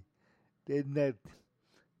crazy. They're not.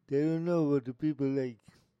 They don't know what the people like.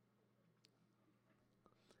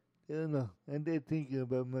 They don't know. And they're thinking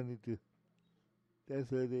about money too.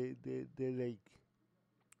 That's what they like.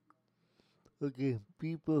 Okay,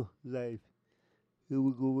 people life. Here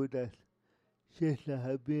we go with that. Chesnutt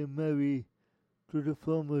had been married to the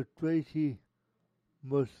former Tracy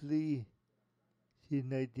Mosley since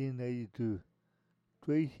 1992.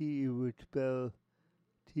 Tracy would spell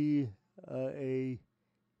Tracie,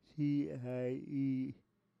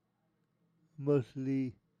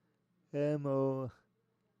 Mosley,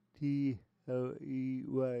 Motley,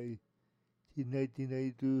 since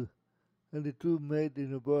 1992, and the two met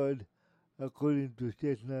in a bar, according to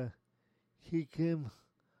Chesnutt. She came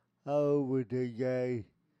out with a guy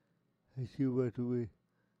she was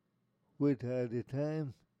with her at the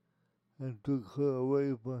time and took her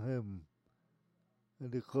away from him.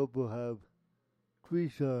 And the couple have 3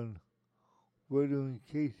 sons, William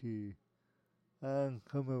Casey and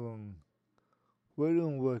Cameron.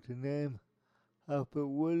 William was named after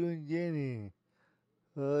William Jennings.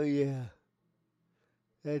 Oh yeah,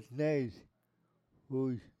 that's nice.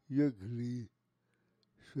 Was usually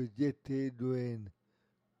suggested during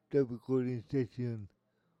the recording session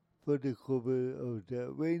for the cover of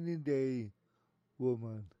the Rainy Day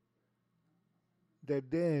Woman. The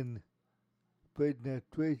then pregnant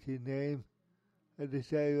Tracy name and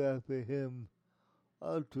decided after him.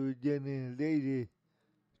 Also, Jennings later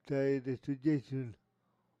started the suggestion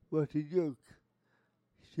was a joke.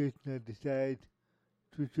 Chesnutt decided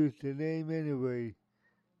to choose the name anyway.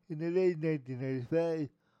 In the late 1995,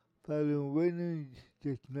 following William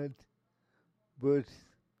Chesnutt, but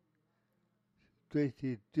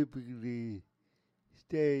Tracy typically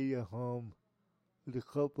stayed at home with the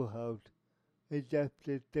couple house in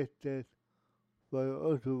Dallas, Texas, while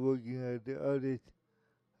also working at the office,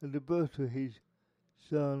 and the birth of his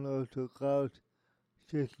son also caused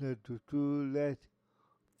Chesnutt to do less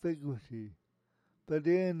frequency. By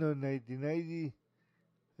the end of 1990,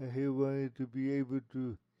 he wanted to be able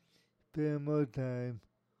to spend more time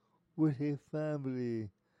with his family.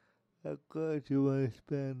 Of course, you want to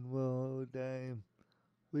spend more time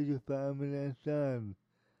with your family and son.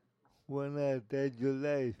 Why not? That's your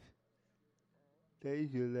life. That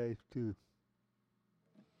is your life too.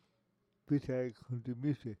 Besides country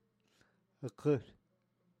music, of course.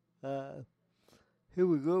 Here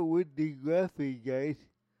we go with the graphic, guys.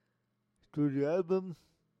 To the album,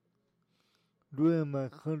 Doing My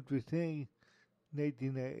Country Thing,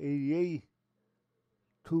 1988.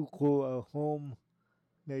 Too Cold at Home,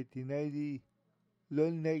 1990.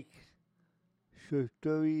 Long Neck, Short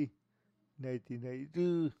Story,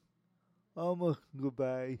 1992. Almost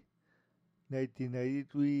Goodbye,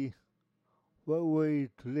 1993. What Way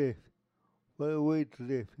to Live,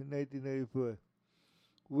 1994.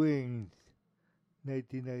 Wings,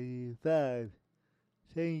 1995.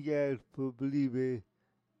 Thank God for Believing,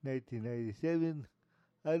 1997.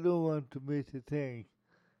 I Don't Want to Miss a Thing,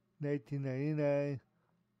 1999.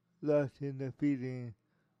 Lost in the Feeling,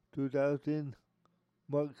 2000.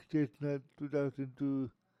 Mark Chesnutt,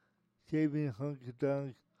 2002. Saving Honky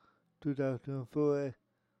Tonk, 2004.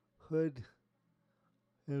 Hood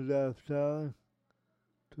and Love Song,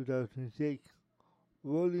 2006.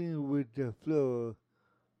 Rolling with the Flow,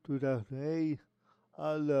 2008.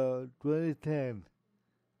 Outlaw, 2010.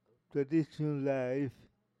 Tradition Live,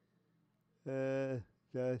 that's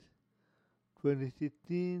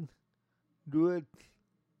 2016. Duet,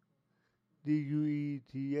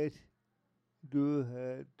 DUETS,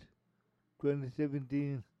 Duet,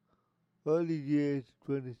 2017. Early Years,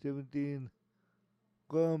 2017.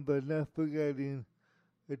 Gone But Not Forgotten,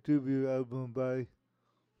 a tribute album by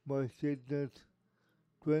Mark Chesnutt,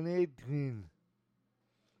 2018.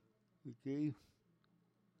 Okay.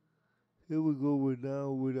 Here we go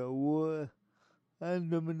now with award and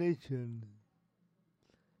nomination.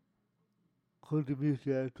 Country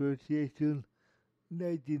Music Association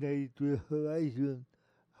 1993 Horizon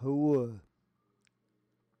Award.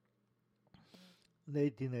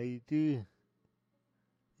 1992.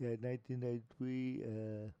 Yeah, 1993.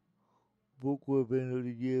 Book Weapon of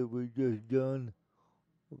the Year was just done.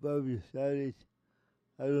 Bobby Cyrus,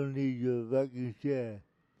 I don't need your vacuum chair.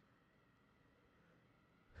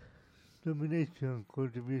 Nomination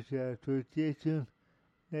Contribution Association,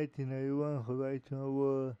 1991 Horizon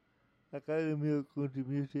Award, Academy of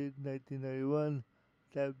Contribution, 1991,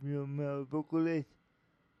 Top Male Vocalist,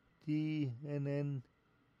 TNN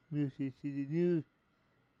Music City News,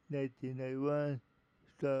 1991,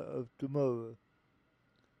 Star of Tomorrow,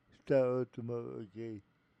 okay.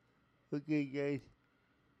 Okay, guys.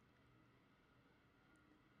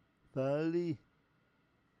 Finally,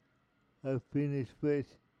 I finished with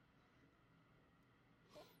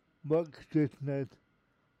Mark Chesnutt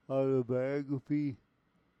autobiography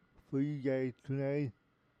for you guys tonight.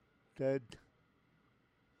 That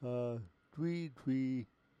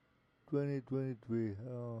 3/3/2023,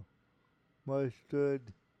 March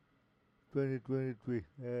 3rd, 2023.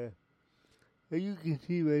 As you can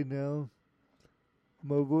see right now,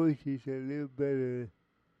 my voice is a little better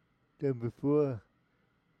than before.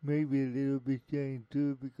 Maybe a little bit changed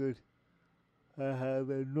too, because I have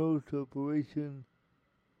a nose operation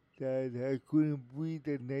that I couldn't breathe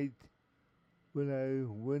at night. When I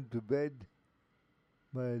went to bed,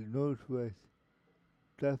 my nose was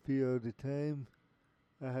stuffy all the time.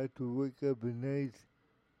 I had to wake up at night.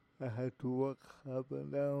 I had to walk up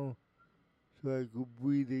and down so I could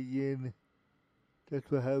breathe again. That's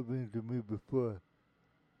what happened to me before.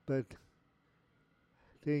 But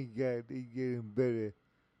thank God it's getting better.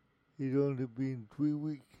 It's only been 3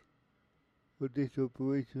 weeks for this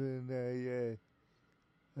operation, and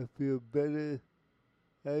I feel better.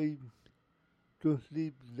 I don't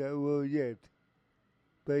sleep that well yet,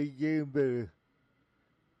 but it's getting better.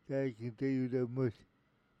 I can tell you that much.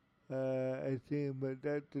 I think my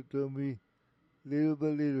doctor told me little by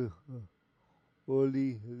little,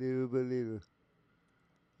 only little by little,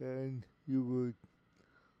 and you would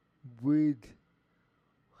breathe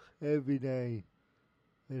every night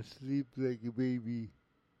and sleep like a baby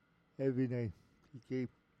every night. Okay,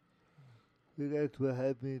 so that's what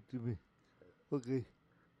happened to me. Okay,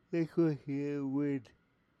 let's go here with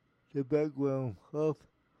the background of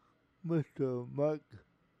Mr. Mark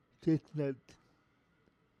Chesnutt.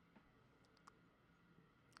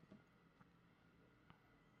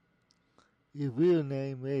 His real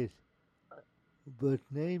name is,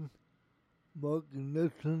 birth name, Mark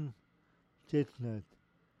Nelson Chesnutt.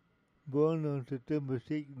 Born on September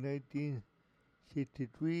 6,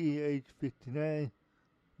 1963, age 59,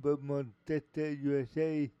 Vermont,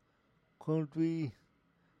 USA, country,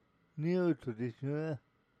 neo-traditional,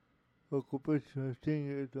 occupational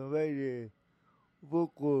singer, songwriter,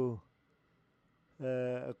 vocal,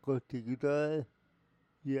 acoustic guitar,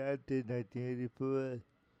 year after 1984,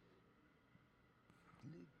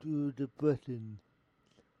 to the present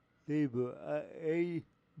label A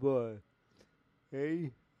Boy.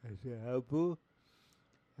 A as an apple,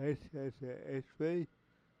 S as an X-ray,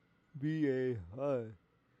 BAR,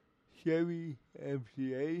 Chevy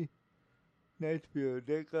MCA, Nashville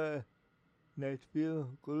Deca,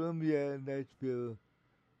 Nashville, Columbia, Nashville,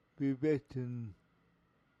 Beaverton,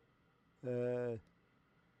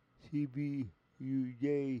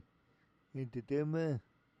 CBUJ Entertainment,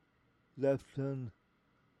 Lafson,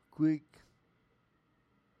 Quick,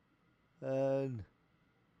 and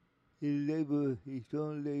his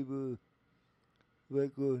own label,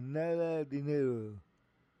 record Nada Dinero.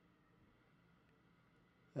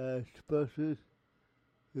 Spouses,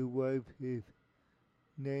 his wife is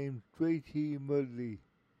named Tracy Mudley,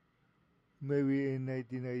 married in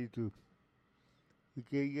 1992.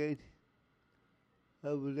 Okay, guys,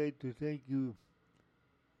 I would like to thank you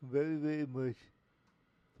very, very much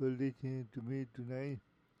for listening to me tonight,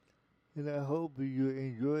 and I hope you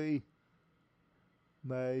enjoy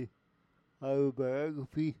my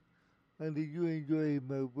autobiography, and that you enjoy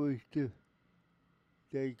my voice too.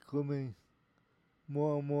 They're coming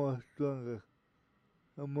more and more stronger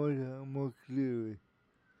and more clearly,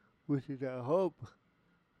 which is I hope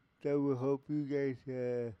that will help you guys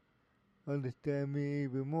understand me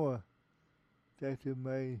even more. That is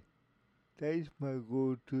my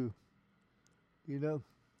goal too, you know.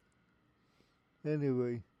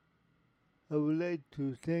 Anyway, I would like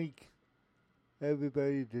to thank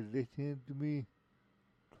everybody that's listening to me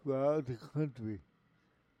throughout the country,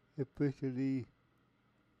 especially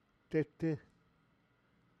Texas,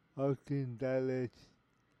 Austin, Dallas,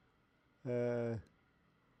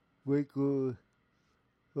 Waco,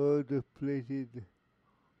 all the places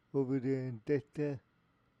over there in Texas,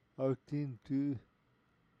 Austin too,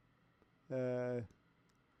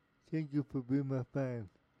 thank you for being my fan.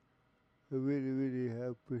 I really, really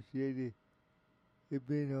appreciate it. It's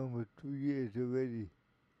been almost 2 years already.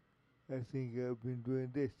 I think I've been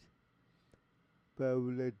doing this. But I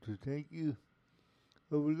would like to thank you.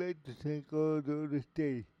 I would like to thank all the other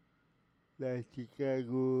states, like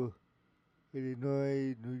Chicago,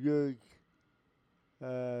 Illinois, New York,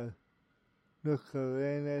 North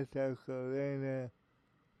Carolina, South Carolina,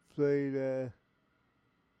 Florida,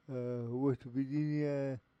 West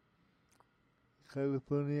Virginia,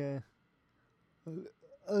 California,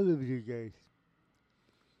 all of you guys.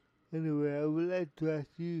 Anyway, I would like to ask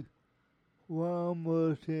you one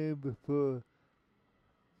more thing before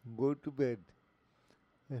I go to bed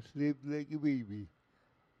and sleep like a baby,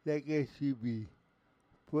 like I should be.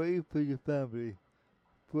 Pray for your family.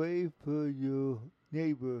 Pray for your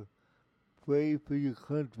neighbor. Pray for your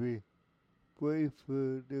country. Pray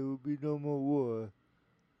for there will be no more war,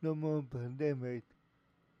 no more pandemic,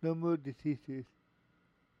 no more diseases.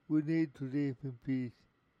 We need to live in peace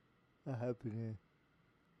and happiness.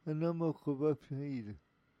 And no more corruption either.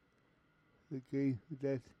 Okay,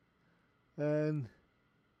 that's, and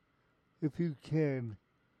if you can,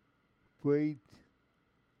 wait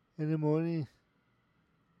in the morning,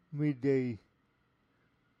 midday,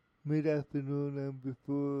 mid-afternoon, and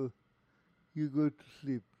before you go to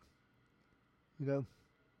sleep. You know,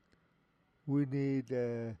 we need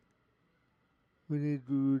to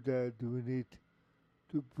do that. We need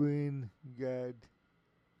to bring God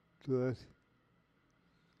to us.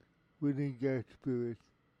 We need God's Spirit.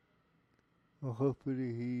 And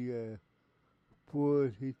hopefully He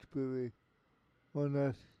pours His Spirit on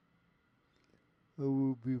us, and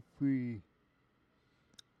we'll be free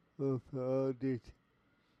of all this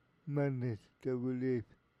madness that we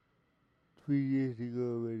lived 3 years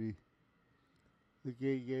ago already.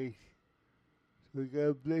 Okay, guys? So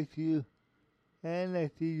God bless you, and I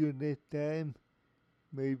see you next time,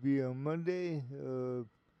 maybe on Monday, or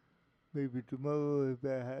maybe tomorrow if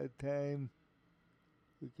I have time.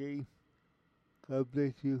 Okay? God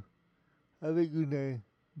bless you. Have a good night.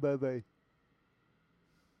 Bye-bye.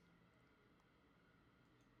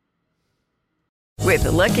 With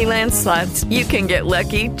the Lucky Land Slots, you can get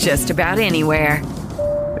lucky just about anywhere.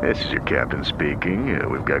 This is your captain speaking.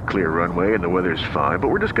 We've got clear runway and the weather's fine, but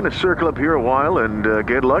we're just going to circle up here a while and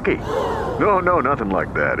get lucky. No, nothing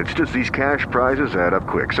like that. It's just these cash prizes add up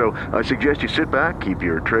quick. So I suggest you sit back, keep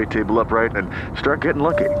your tray table upright, and start getting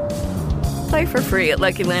lucky. Play for free at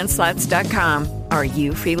LuckyLandSlots.com. Are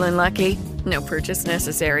you feeling lucky? No purchase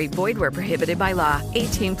necessary. Void where prohibited by law.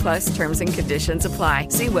 18+ terms and conditions apply.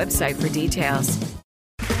 See website for details.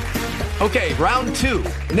 Okay, round two.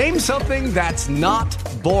 Name something that's not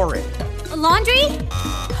boring. A laundry?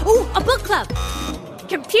 Ooh, a book club.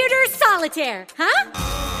 Computer solitaire, huh?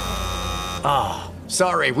 Ah,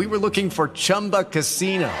 sorry, we were looking for Chumba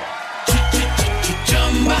Casino.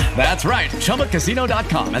 That's right,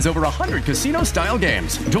 ChumbaCasino.com has over 100 casino-style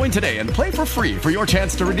games. Join today and play for free for your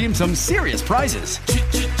chance to redeem some serious prizes.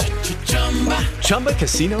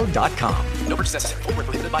 ChumbaCasino.com. No purchase necessary. Void where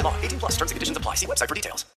prohibited by law. 18+ terms and conditions apply. See website for details.